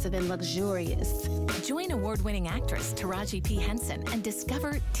expensive and luxurious. Join award-winning actress Taraji P. Henson and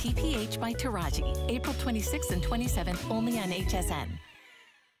discover TPH by Taraji, April 26th and 27th, only on HSN.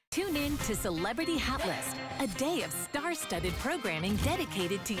 Tune in to Celebrity Hot List, a day of star-studded programming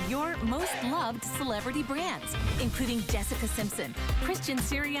dedicated to your most loved celebrity brands, including Jessica Simpson, Christian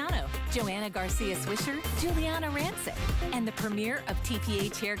Siriano, Joanna Garcia Swisher, Juliana Rancic, and the premiere of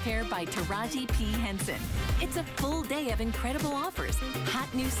TPH Hair Care by Taraji P. Henson. It's a full day of incredible offers,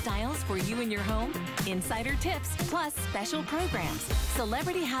 hot new styles for you and your home, insider tips, plus special programs.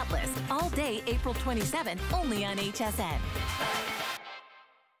 Celebrity Hot List, all day April 27th, only on HSN.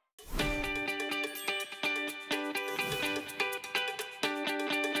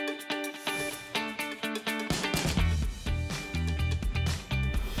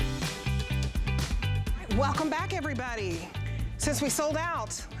 Welcome back, everybody. Since we sold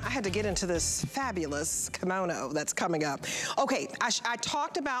out, I had to get into this fabulous kimono that's coming up. Okay, I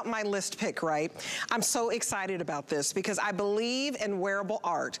talked about my list pick, right? I'm so excited about this because I believe in wearable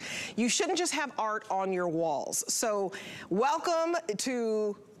art. You shouldn't just have art on your walls. So welcome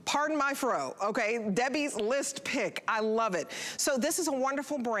to, pardon my fro, okay? Debbie's list pick, I love it. So this is a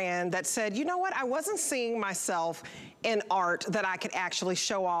wonderful brand that said, you know what? I wasn't seeing myself in art that I could actually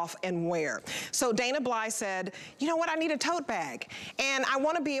show off and wear. So Dana Bly said, you know what, I need a tote bag and I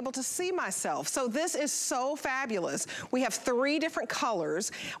wanna be able to see myself. So this is so fabulous. We have 3 different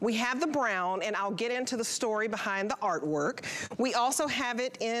colors. We have the brown, and I'll get into the story behind the artwork. We also have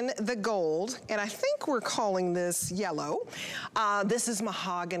it in the gold, and I think we're calling this yellow. This is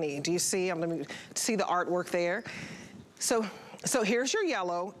mahogany. Do you see? I'm gonna see the artwork there. So here's your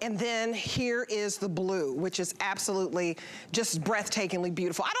yellow, and then here is the blue, which is absolutely just breathtakingly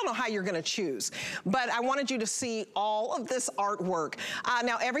beautiful. I don't know how you're gonna choose, but I wanted you to see all of this artwork.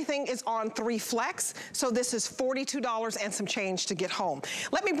 Now everything is on 3 flex, so this is $42 and some change to get home.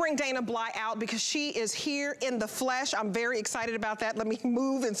 Let me bring Dana Bly out because she is here in the flesh. I'm very excited about that. Let me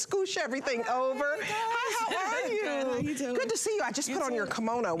move and scoosh everything over. Hi, how are you? Good, how you doing? Good to see you. I just put on your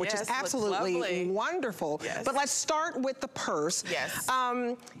kimono, which is absolutely wonderful. Yes. But let's start with the purse. Yes.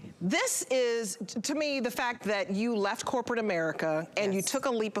 This is, to me, the fact that you left corporate America and you took a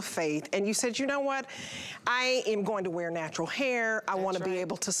leap of faith and you said, you know what, I am going to wear natural hair. I want to be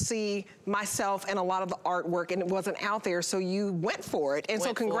able to see myself and a lot of the artwork, and it wasn't out there, so you went for it. And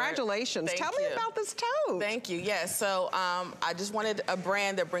so congratulations. Tell me about this tote. Thank you. Yes. So I just wanted a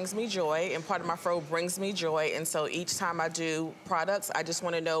brand that brings me joy, and part of my fro brings me joy. And so each time I do products, I just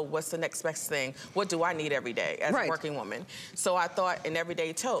want to know what's the next best thing. What do I need every day as a working woman? So I thought an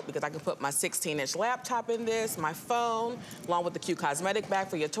everyday tote, because I can put my 16-inch laptop in this, my phone, along with the cute cosmetic bag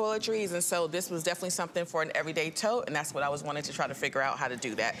for your toiletries. And so this was definitely something for an everyday tote, and that's what I was wanting to try to figure out how to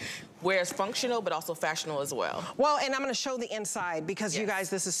do that. Where it's functional, but also fashionable as well. Well, and I'm gonna show the inside because you guys,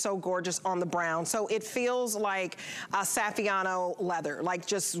 this is so gorgeous on the brown. So it feels like Saffiano leather, like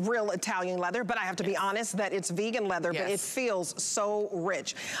just real Italian leather, but I have to be honest that it's vegan leather, but it feels so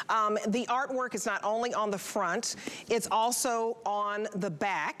rich. The artwork is not only on the front, it's also on the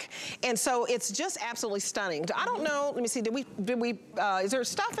back. back. And so it's just absolutely stunning. I don't know, let me see, is there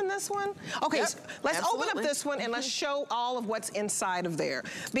stuff in this one? Okay, yep, let's open up this one and let's show all of what's inside of there.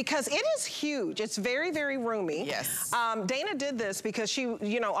 Because it is huge. It's very, very roomy. Yes. Dana did this because she,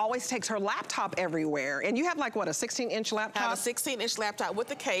 you know, always takes her laptop everywhere. And you have like, what, a 16-inch laptop? I have a 16-inch laptop with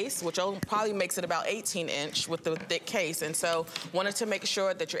the case, which probably makes it about 18-inch with the thick case. And so wanted to make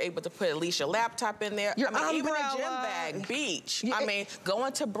sure that you're able to put at least your laptop in there. Your umbrella, even a gym bag, beach. I mean,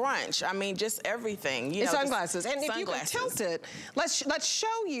 going to brunch. I mean, just everything. You know, sunglasses. And if you can tilt it, let's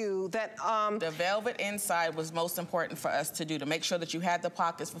show you that. The velvet inside was most important for us to do, to make sure that you had the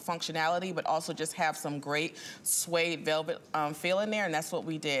pockets for functionality, but also just have some great suede velvet feel in there, and that's what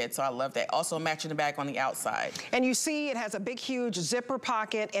we did. So I love that. Also matching the bag on the outside. And you see it has a big, huge zipper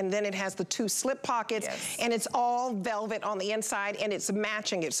pocket, and then it has the 2 slip pockets, and it's all velvet on the inside, and it's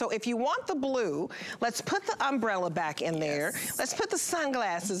matching it. So if you want the blue, let's put the umbrella back in there. Let's put the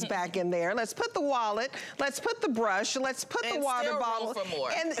sunglasses back in there. Let's put the wallet. Let's put the brush. Let's put the water bottle. For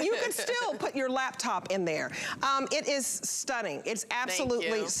more. And you can still put your laptop in there. It is stunning. It's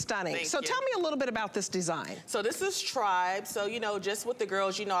absolutely stunning. So tell me a little bit about this design. So this is Tribe. So, you know, just with the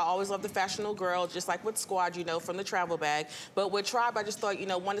girls, you know, I always love the fashionable girl, just like with Squad, you know, from the travel bag. But with Tribe, I just thought, you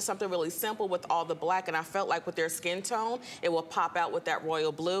know, wanted something really simple with all the black, and I felt like with their skin tone, it will pop out with that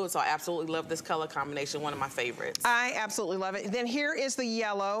royal blue. So I absolutely love this color combination, one of my favorites. I absolutely love it. Then here is the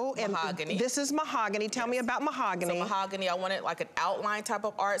yellow. Mahogany. And this is mahogany. Tell me about mahogany. So mahogany, I wanted like an outline type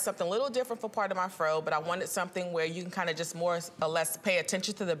of art, something a little different for part of my fro, but I wanted something where you can kind of just more or less pay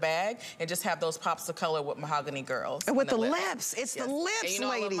attention to the bag and just have those pops of color with mahogany girls. And with the lips. It's the lips, and you know,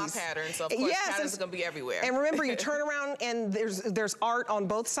 ladies. I love my pattern, so of course patterns are going to be everywhere. And remember, you turn around and there's art on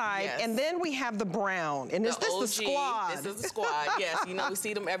both sides. And then we have the brown. And is this the Squad? This is the Squad, yes. You know, we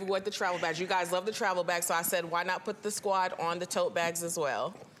see them everywhere at the travel bags. You guys love the travel bag, so I said, why not put the Squad on the tote bags as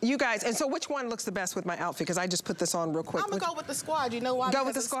well? You guys, and so which one looks the best with my outfit? Because I just put this on real quick. I'm gonna go with the Squad. You know why? Go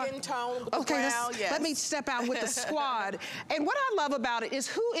with the Squad. Skin tone, with okay, the brown, let me step out with the Squad. And what I love about it is,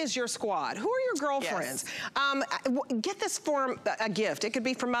 who is your Squad? Who are your girlfriends? Get this for a gift. It could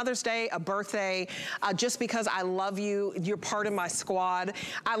be for Mother's Day, a birthday, just because I love you. You're part of my Squad.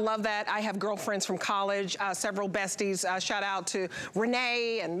 I love that. I have girlfriends from college, several besties. Shout out to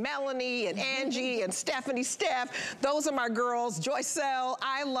Renee and Melanie and Angie and Stephanie Steph. Those are my girls. Joycelle.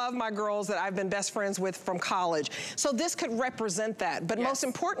 I love my girls that I've been best friends with from college. So this could represent that. But most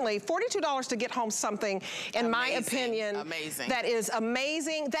importantly, $42 to get home something, in my opinion, that is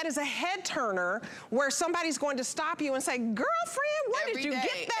amazing. That is a head turner where somebody's going to stop you and say, girlfriend, where did you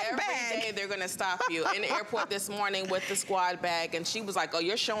get that bag? Every day they're gonna stop you. In the airport this morning with the Squad bag, and she was like, oh,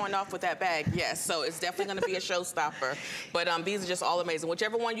 you're showing off with that bag. Yes, so it's definitely gonna be a showstopper. But these are just all amazing.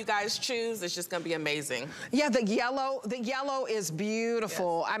 Whichever one you guys choose, it's just gonna be amazing. Yeah, the yellow is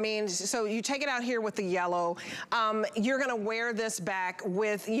beautiful. I mean, so you take it out here with the yellow. You're gonna wear this back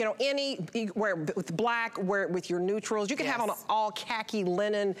with, you know, wear with black, wear it with your neutrals. You can have on an all khaki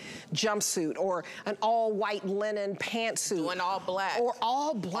linen jumpsuit or an all white linen pantsuit. Doing all black. Or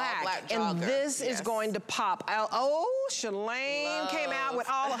all black. All black and this is going to pop. Oh, Shalane came out with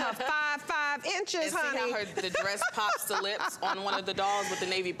all of her 5 inches, and honey. See how the dress pops the lips on one of the dolls with the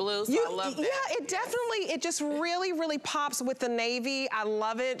navy blue, so I love that. Yeah, it definitely, it just really, really pops with the navy. I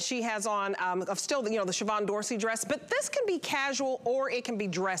love it. She has on, still, you know, the Siobhan Dorsey dress, but this can be casual or it can be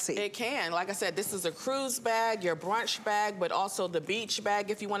dressy. It can. Like I said, this is a cruise bag, your brunch bag, but also the beach bag.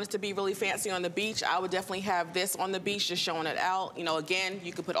 If you want it to be really fancy on the beach, I would definitely have this on the beach, just showing it out. You know, again,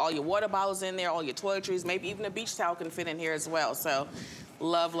 you could put all your water bottles in there, all your toiletries, maybe even a beach towel can fit in here as well. So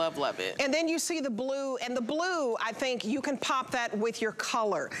love, love, love it. And then you see the blue, and the blue, I think you can pop that with your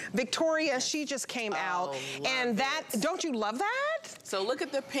color. Victoria, she just came out, and that, don't you love that? So look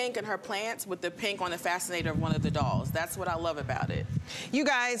at the pink in her plants with the pink on the fascinator of one of the dolls. That's what I love about it. You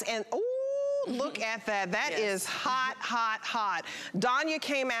guys, and look at that. That is hot, hot, hot. Danya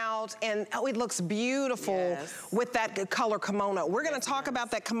came out, and it looks beautiful with that color kimono. We're going to talk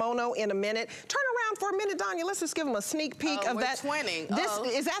about that kimono in a minute. Turn around for a minute, Danya. Let's just give them a sneak peek of that. Twinning. That's the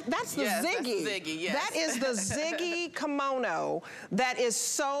Ziggy. That's the Ziggy, yes. That is the Ziggy kimono. That is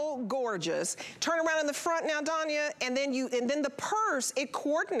so gorgeous. Turn around in the front now, Danya, and then the purse, it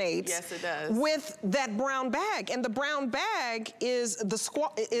coordinates. Yes, it does. With that brown bag, and the brown bag is the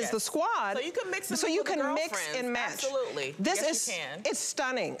Squad. The Squad. So you can mix it so you can mix and match. Absolutely. This it's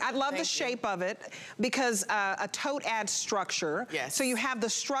stunning. I love the shape of it because a tote adds structure. Yes. So you have the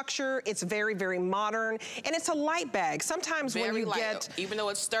structure. It's very, very modern. modern, and it's a light bag. Sometimes when you get... Even though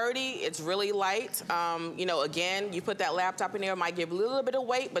it's sturdy, it's really light. You know, again, you put that laptop in there, it might give a little bit of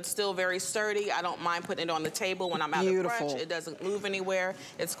weight, but still very sturdy. I don't mind putting it on the table when I'm out at brunch. It doesn't move anywhere.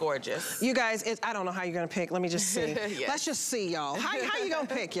 It's gorgeous. You guys, I don't know how you're gonna pick. Let me just see. Yes. Let's just see, y'all. How you gonna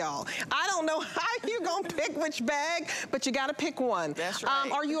pick, y'all? I don't know how you gonna pick which bag, but you gotta pick one. That's right.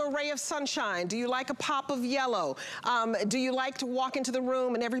 Are you a ray of sunshine? Do you like a pop of yellow? Do you like to walk into the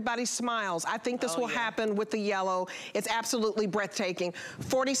room and everybody smiles? I think this will happen with the yellow. It's absolutely breathtaking.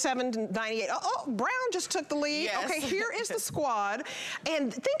 $47.98. Oh, Brown just took the lead. Yes. Okay, here is the squad.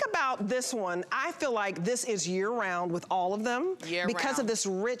 And think about this one. I feel like this is year-round with all of them because of this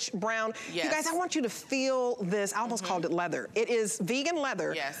rich brown. Yes. You guys, I want you to feel this. I almost called it leather. It is vegan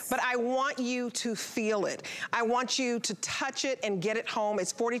leather, but I want you to feel it. I want you to touch it and get it home.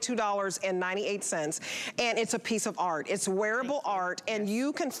 It's $42.98, and it's a piece of art. It's wearable art, and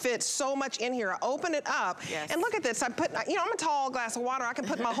you can fit so much in here. I open it up, and look at this. I put, you know, I'm a tall glass of water. I can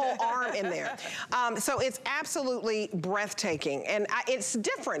put my whole arm in there. So it's absolutely breathtaking, and it's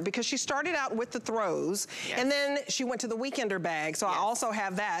different because she started out with the throws, and then she went to the weekender bag, so I also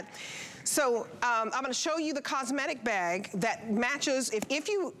have that. So I'm gonna show you the cosmetic bag that matches, if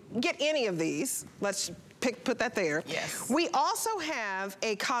you get any of these, let's put that there. Yes. We also have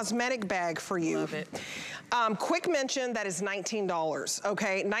a cosmetic bag for you. Love it. Quick mention, that is $19,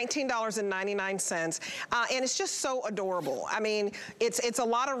 okay? $19.99, and it's just so adorable. I mean, it's a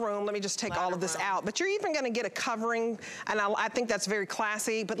lot of room. Let me just take all of this out. But you're even gonna get a covering, and I think that's very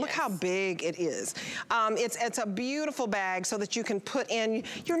classy, but look how big it is. It's a beautiful bag so that you can put in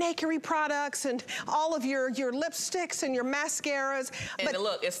your Nakery products and all of your lipsticks and your mascaras. And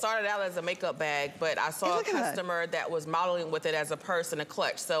look, it started out as a makeup bag, but I saw a customer that was modeling with it as a purse and a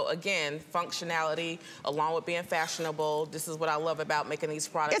clutch. So again, functionality, along with being fashionable. This is what I love about making these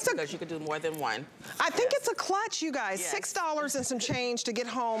products, because you can do more than one. I think it's a clutch, you guys. $6 and some change to get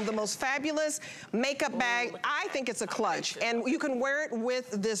home the most fabulous makeup bag. I think it's a clutch, and you can wear it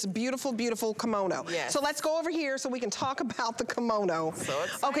with this beautiful, beautiful kimono. So let's go over here so we can talk about the kimono.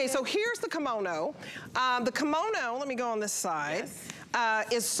 Okay, so here's the kimono. The kimono, let me go on this side.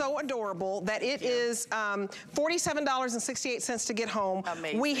 Is so adorable that it is $47.68 to get home.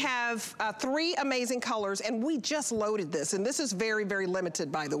 We have 3 amazing colors, and we just loaded this, and this is very, very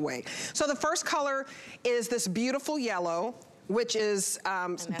limited, by the way. So the first color is this beautiful yellow, which is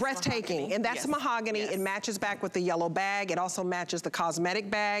breathtaking, and that's mahogany. It matches back with the yellow bag. It also matches the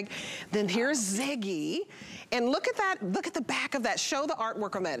cosmetic bag. Then here's Ziggy, and look at that. Look at the back of that. Show the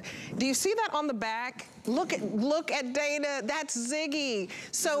artwork on that. Do you see that on the back? Look at Dana. That's Ziggy.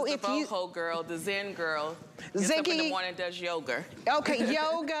 So if you the boho girl, the Zen girl. Ziggy up in the morning does yoga. Okay,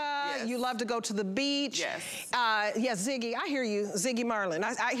 yoga. You love to go to the beach. Ziggy. I hear you, Ziggy Marlin.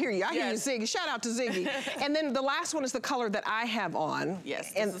 I hear you. I hear you, Ziggy. Shout out to Ziggy. And then the last one is the color that I have on.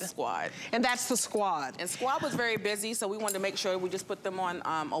 And the squad. And that's the squad. And squad was very busy, so we wanted to make sure we just put them on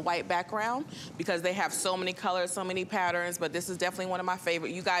a white background because they have so many colors, so many patterns. But this is definitely one of my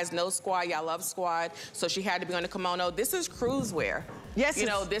favorite. You guys know squad. Y'all love squad. So she had to be on the kimono. This is cruise wear. Yes. You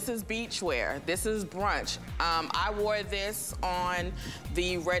know, this is beach wear. This is brunch. I wore this on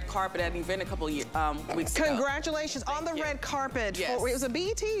the red carpet at an event a couple of weeks ago. Congratulations on the red carpet. It was a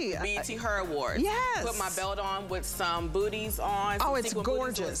BET. BET Her Awards. Yes. Put my belt on with some booties on. Oh, it's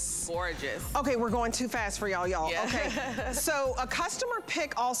gorgeous. Gorgeous. Okay, we're going too fast for y'all. Okay. So a customer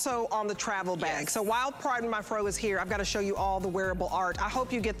pick also on the travel bag. So while Pardon My Fro is here, I've got to show you all the wearable art. I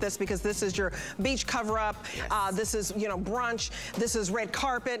hope you get this because this is your beach cover-up. This is, you know, brunch. This is red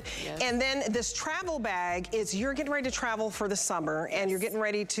carpet. And then this travel bag is you're getting ready to travel for the summer and you're getting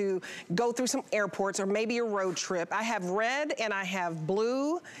ready to go through some airports or maybe a road trip. I have red and I have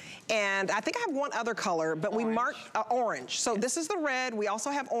blue and I think I have one other color, but we marked orange. So this is the red. We also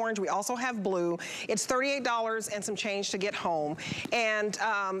have orange. We also have blue. It's $38 and some change to get home. And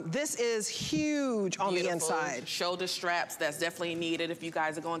this is huge on the inside. Shoulder straps, that's definitely needed if you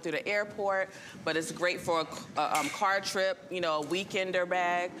guys are going through the airport, but it's great for a car trip, you know, a weekender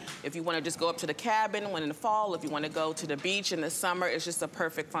bag. If you want to just go up to the cabin when in the fall, if you want to go to the beach in the summer, it's just a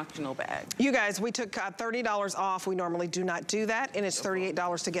perfect functional bag. You guys, we took $30 off. We normally do not do that, and it's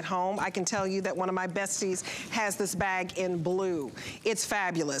 $38 to get home. I can tell you that one of my besties has this bag in blue. It's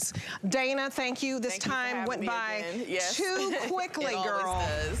fabulous. Dana, thank you. This time went by too quickly, girl.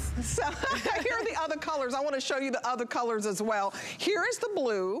 So here are the other colors. I want to show you the other colors as well. Here is the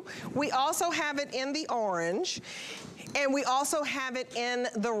blue. We also have it in the orange, and we also have it in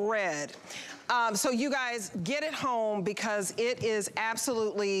the red. So you guys get it home because it is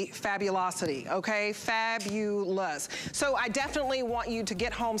absolutely fabulosity, okay? Fabulous. So I definitely want you to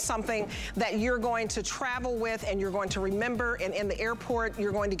get home something that you're going to travel with and you're going to remember, and in the airport,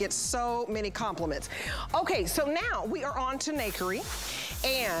 you're going to get so many compliments. Okay, so now we are on to Nakery,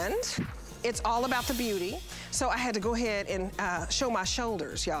 and it's all about the beauty. So I had to go ahead and show my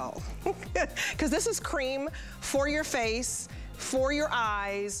shoulders, y'all. Because this is cream for your face, for your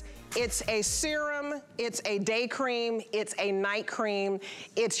eyes. It's a serum, it's a day cream, it's a night cream,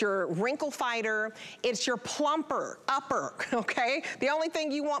 it's your wrinkle fighter, it's your plumper upper, okay? The only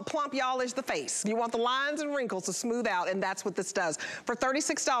thing you want plump, y'all, is the face. You want the lines and wrinkles to smooth out, and that's what this does. For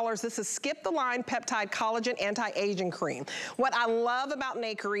 $36, this is Skip the Line Peptide Collagen Anti-Aging Cream. What I love about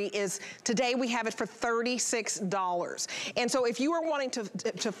Nakery is today we have it for $36. And so if you are wanting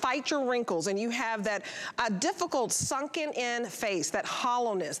to fight your wrinkles and you have that difficult sunken in face, that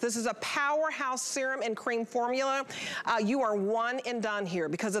hollowness, this is a powerhouse serum and cream formula. You are one and done here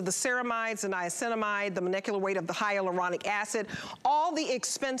because of the ceramides, the niacinamide, the molecular weight of the hyaluronic acid, all the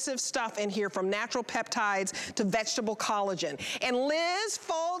expensive stuff in here, from natural peptides to vegetable collagen. And Liz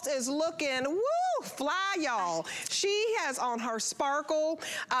Foltz is looking, woo, fly, y'all. She has on her sparkle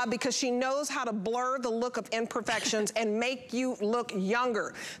because she knows how to blur the look of imperfections and make you look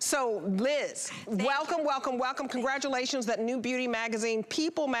younger. So Liz, welcome, welcome, welcome. Congratulations, that new beauty magazine,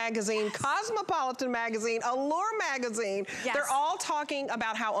 People magazine, Cosmopolitan magazine, Allure magazine. Yes. They're all talking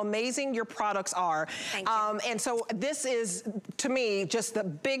about how amazing your products are. Thank you. And so this is, to me, just the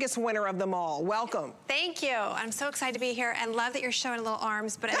biggest winner of them all. Welcome. Thank you. I'm so excited to be here and love that you're showing little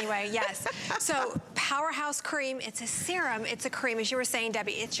arms, but anyway, yes. So Powerhouse Cream, it's a serum, it's a cream, as you were saying,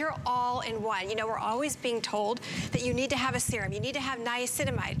 Debbie, it's your all-in-one. You know, we're always being told that you need to have a serum, you need to have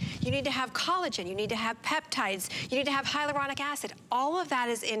niacinamide, you need to have collagen, you need to have peptides, you need to have hyaluronic acid. All of that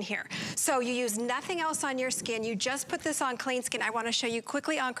is in here. So you use nothing else on your skin, you just put this on clean skin. I want to show you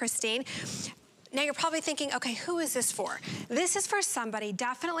quickly on Christine. Now you're probably thinking, okay, who is this for? This is for somebody,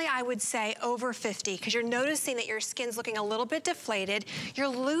 definitely I would say over 50, because you're noticing that your skin's looking a little bit deflated, you're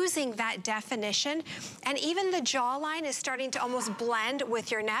losing that definition, and even the jawline is starting to almost blend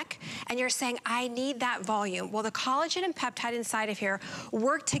with your neck, and you're saying, I need that volume. Well, the collagen and peptide inside of here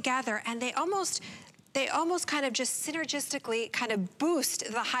work together, and they almost kind of just synergistically kind of boost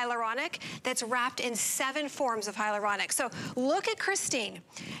the hyaluronic that's wrapped in 7 forms of hyaluronic. So look at Christine.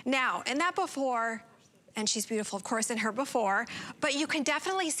 Now, in that before, and she's beautiful, of course, in her before, but you can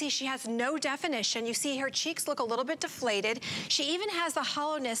definitely see she has no definition. You see her cheeks look a little bit deflated. She even has the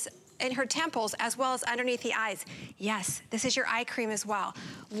hollowness in her temples as well as underneath the eyes. Yes, this is your eye cream as well.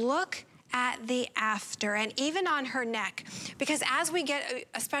 Look at the after, and even on her neck, because as we get,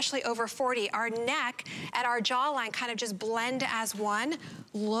 especially over 40, our neck and our jawline kind of just blend as one.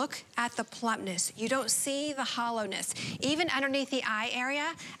 Look at the plumpness. You don't see the hollowness, even underneath the eye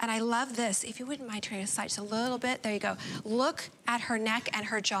area. And I love this. If you wouldn't mind turning aside just a little bit, there you go. Look at her neck and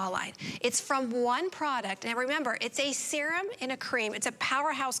her jawline. It's from one product. And remember, it's a serum in a cream. It's a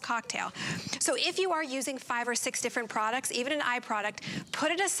powerhouse cocktail. So if you are using 5 or 6 different products, even an eye product,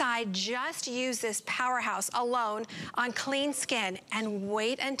 put it aside, just use this powerhouse alone on clean skin and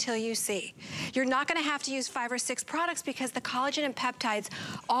wait until you see. You're not gonna have to use 5 or 6 products because the collagen and peptides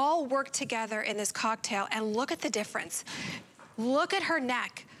all work together in this cocktail, and look at the difference. Look at her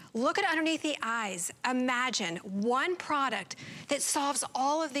neck. Look at underneath the eyes. Imagine one product that solves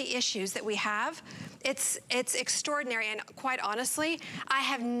all of the issues that we have. It's extraordinary, and quite honestly, I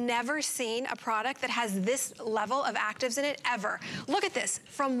have never seen a product that has this level of actives in it ever. Look at this,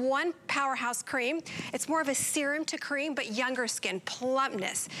 from one powerhouse cream, it's more of a serum to cream, but younger skin,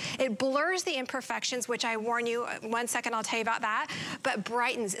 plumpness. It blurs the imperfections, which I warn you, 1 second I'll tell you about that, but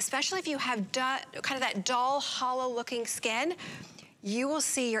brightens, especially if you have kind of that dull, hollow looking skin. You will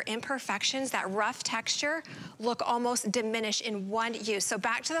see your imperfections, that rough texture, look almost diminished in one use. So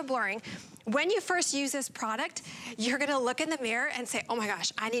back to the blurring. When you first use this product, you're gonna look in the mirror and say, oh my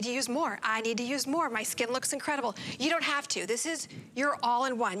gosh, I need to use more. I need to use more. My skin looks incredible. You don't have to. This is your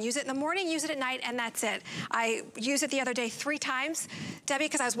all-in-one. Use it in the morning, use it at night, and that's it. I used it the other day 3 times, Debbie,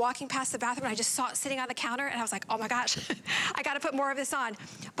 because I was walking past the bathroom and I just saw it sitting on the counter and I was like, oh my gosh, I gotta put more of this on.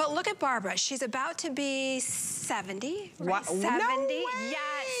 But look at Barbara. She's about to be 70, right? What? 70. No way.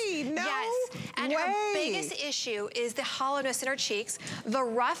 Yes. No yes. And way. her biggest issue is the hollowness in her cheeks, the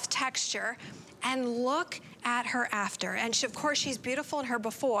rough texture, and look at her after. And she, of course, she's beautiful in her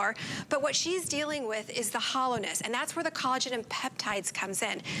before, but what she's dealing with is the hollowness, and that's where the collagen and peptides comes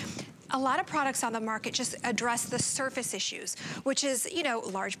in. a lot of products on the market just address the surface issues, which is, you know,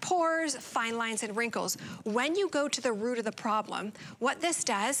 large pores, fine lines, and wrinkles. When you go to the root of the problem, what this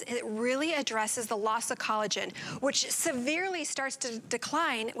does, it really addresses the loss of collagen, which severely starts to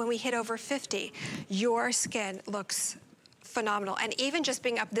decline when we hit over 50. Your skin looks phenomenal. And even just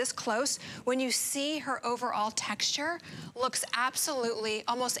being up this close, when you see her overall texture, looks absolutely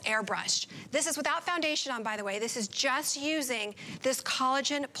almost airbrushed. This is without foundation on, by the way. This is just using this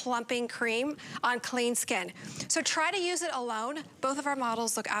collagen plumping cream on clean skin. So try to use it alone. Both of our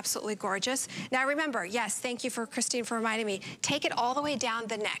models look absolutely gorgeous. Now remember, yes, thank you for Christine for reminding me, take it all the way down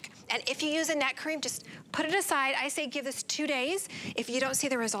the neck. And if you use a neck cream, just put it aside. I say give this 2 days. If you don't see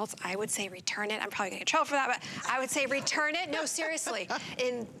the results, I would say return it. I'm probably gonna get in trouble for that, but I would say return it. No, seriously,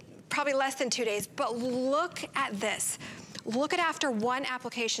 in probably less than 2 days. But look at this. Look at after one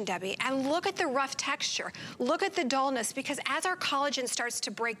application, Debbie, and look at the rough texture. Look at the dullness, because as our collagen starts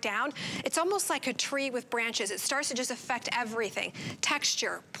to break down, it's almost like a tree with branches. It starts to just affect everything.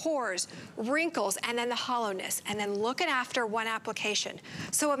 Texture, pores, wrinkles, and then the hollowness. And then look at after one application.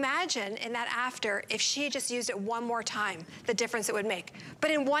 So imagine in that after, if she had just used it one more time, the difference it would make. But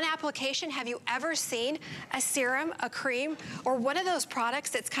in one application, have you ever seen a serum, a cream, or one of those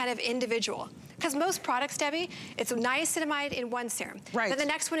products that's kind of individual? Because most products, Debbie, it's niacinamide in one serum. Right. Then the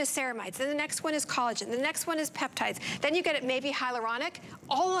next one is ceramides. Then the next one is collagen. The next one is peptides. Then you get it maybe hyaluronic.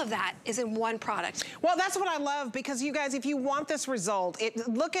 All of that is in one product. Well, that's what I love, because you guys, if you want this result,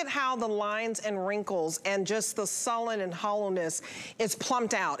 look at how the lines and wrinkles and just the sullen and hollowness is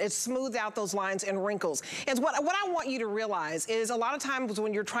plumped out. It's smoothed out those lines and wrinkles. And what I want you to realize is a lot of times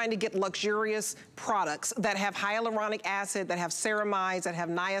when you're trying to get luxurious products that have hyaluronic acid, that have ceramides, that have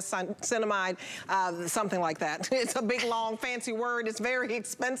niacinamide, something like that. It's a big, long, fancy word. It's very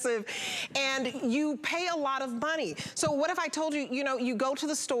expensive, and you pay a lot of money. So what if I told you, you know, you go to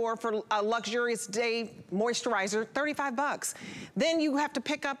the store for a luxurious day moisturizer, 35 bucks. Then you have to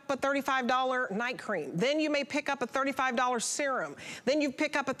pick up a $35 night cream. Then you may pick up a $35 serum. Then you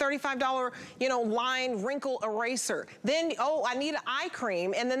pick up a $35, you know, line wrinkle eraser. Then, oh, I need an eye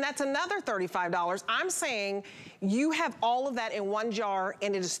cream, and then that's another $35. I'm saying you have all of that in one jar,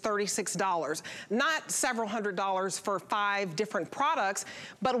 and it is $36. Not several $100s for 5 different products,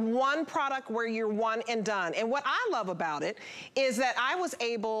 but one product where you're one and done. And what I love about it is that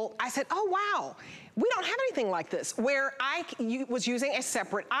I said, oh, wow. We don't have anything like this, where I was using a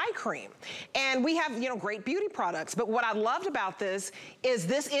separate eye cream. And we have, you know, great beauty products. But what I loved about this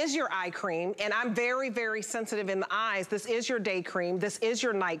is your eye cream. And I'm very, very sensitive in the eyes. This is your day cream. This is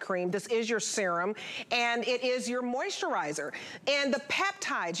your night cream. This is your serum. And it is your moisturizer. And the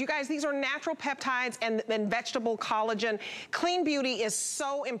peptides, you guys, these are natural peptides and vegetable collagen. Clean beauty is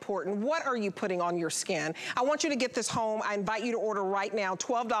so important. What are you putting on your skin? I want you to get this home. I invite you to order right now,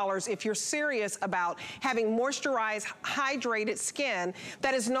 $12 if you're serious about having moisturized, hydrated skin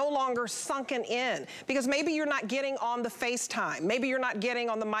that is no longer sunken in. Because maybe you're not getting on the FaceTime. Maybe you're not getting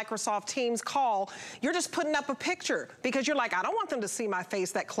on the Microsoft Teams call. You're just putting up a picture because you're like, I don't want them to see my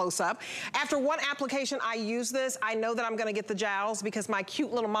face that close up. After one application, I use this. I know that I'm gonna get the jowls because my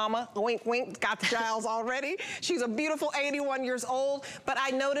cute little mama, wink, wink, got the jowls already. She's a beautiful 81 years old, but I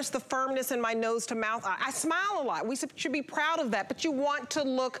noticed the firmness in my nose to mouth. I smile a lot. We should be proud of that, but you want to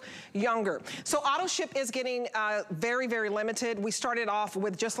look younger. So auto ship is getting very, very limited. We started off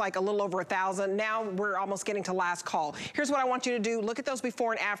with just like a little over 1,000. Now we're almost getting to last call. Here's what I want you to do. Look at those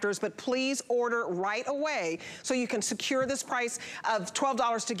before and afters, but please order right away so you can secure this price of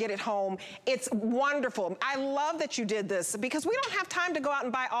 $12 to get it home. It's wonderful. I love that you did this because we don't have time to go out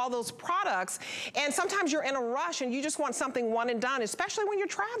and buy all those products. And sometimes you're in a rush and you just want something one and done, especially when you're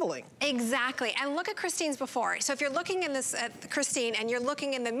traveling. Exactly. And look at Christine's before. So if you're looking in this at Christine and you're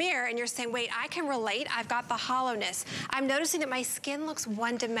looking in the mirror and you're saying, wait, I can relate. I've got the hollowness. I'm noticing that my skin looks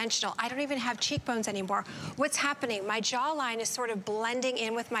one-dimensional. I don't even have cheekbones anymore. What's happening? My jawline is sort of blending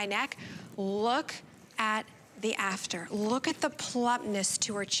in with my neck. Look at the after. Look at the plumpness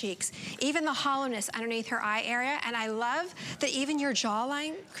to her cheeks. Even the hollowness underneath her eye area. And I love that even your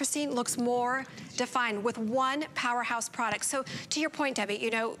jawline, Christine, looks more defined with one powerhouse product. So to your point, Debbie,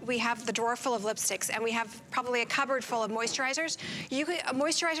 you know, we have the drawer full of lipsticks and we have probably a cupboard full of moisturizers.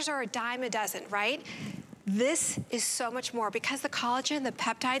 Moisturizers are a dime a dozen, right? This is so much more because the collagen, the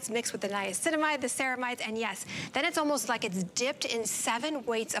peptides mixed with the niacinamide, the ceramides, and yes, then it's almost like it's dipped in 7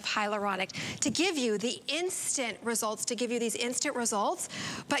 weights of hyaluronic to give you the instant results,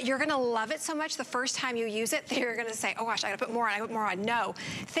 but you're gonna love it so much the first time you use it that you're gonna say, oh gosh, I gotta put more on, I put more on. No,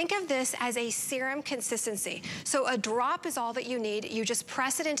 think of this as a serum consistency. So a drop is all that you need. You just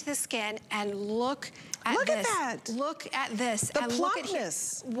press it into the skin and look Look at that. Look at this. The and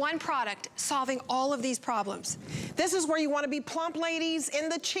plumpness. Look at one product solving all of these problems. This is where you want to be plump, ladies, in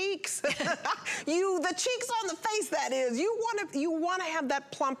the cheeks. The cheeks on the face, that is. You want to have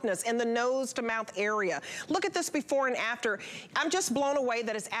that plumpness in the nose to mouth area. Look at this before and after. I'm just blown away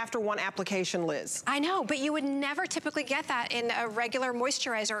that it's after one application, Liz. I know, but you would never typically get that in a regular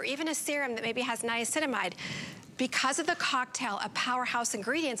moisturizer or even a serum that maybe has niacinamide. Because of the cocktail of powerhouse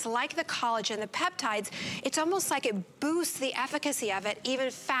ingredients like the collagen, the peptides, it's almost like it boosts the efficacy of it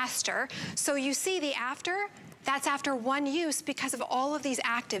even faster. So you see the after, that's after one use because of all of these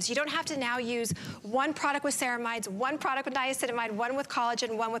actives. You don't have to now use one product with ceramides, one product with niacinamide, one with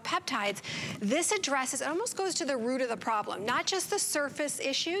collagen, one with peptides. This addresses, it almost goes to the root of the problem, not just the surface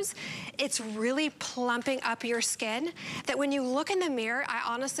issues. It's really plumping up your skin that when you look in the mirror, I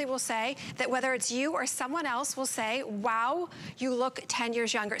honestly will say that whether it's you or someone else will say, wow, you look 10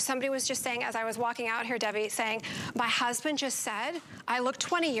 years younger. Somebody was just saying, as I was walking out here, Debbie, saying, my husband just said, I look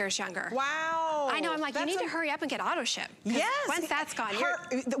 20 years younger. Wow. I know, I'm like, you need to hurry up and get auto ship. Yes. Once that's gone,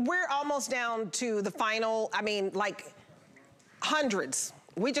 we're almost down to the final, I mean, like hundreds.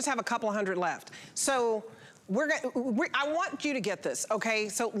 We just have a couple hundred left. So I want you to get this, okay?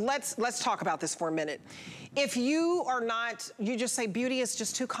 So let's talk about this for a minute. If you are not, you just say beauty is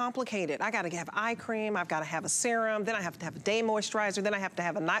just too complicated. I gotta have eye cream, I've gotta have a serum, then I have to have a day moisturizer, then I have to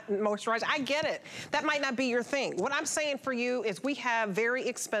have a night moisturizer. I get it. That might not be your thing. What I'm saying for you is we have very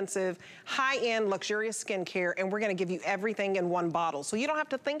expensive, high-end, luxurious skincare, and we're gonna give you everything in one bottle. So you don't have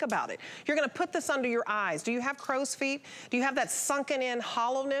to think about it. You're gonna put this under your eyes. Do you have crow's feet? Do you have that sunken in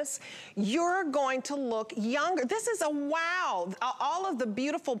hollowness? You're going to look younger. This is a wow. All of the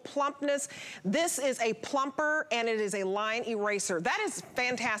beautiful plumpness. This is a plumper and it is a line eraser. That is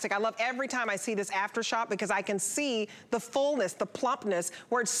fantastic. I love every time I see this after shot because I can see the fullness, the plumpness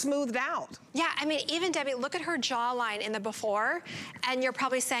where it's smoothed out. Yeah, I mean, even Debbie, look at her jawline in the before, and you're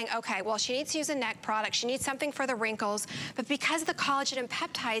probably saying, okay, well, she needs to use a neck product. She needs something for the wrinkles, but because of the collagen and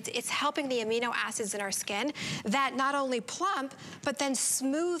peptides, it's helping the amino acids in our skin that not only plump, but then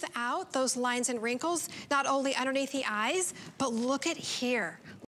smooth out those lines and wrinkles, not only underneath the eyes, but look at here.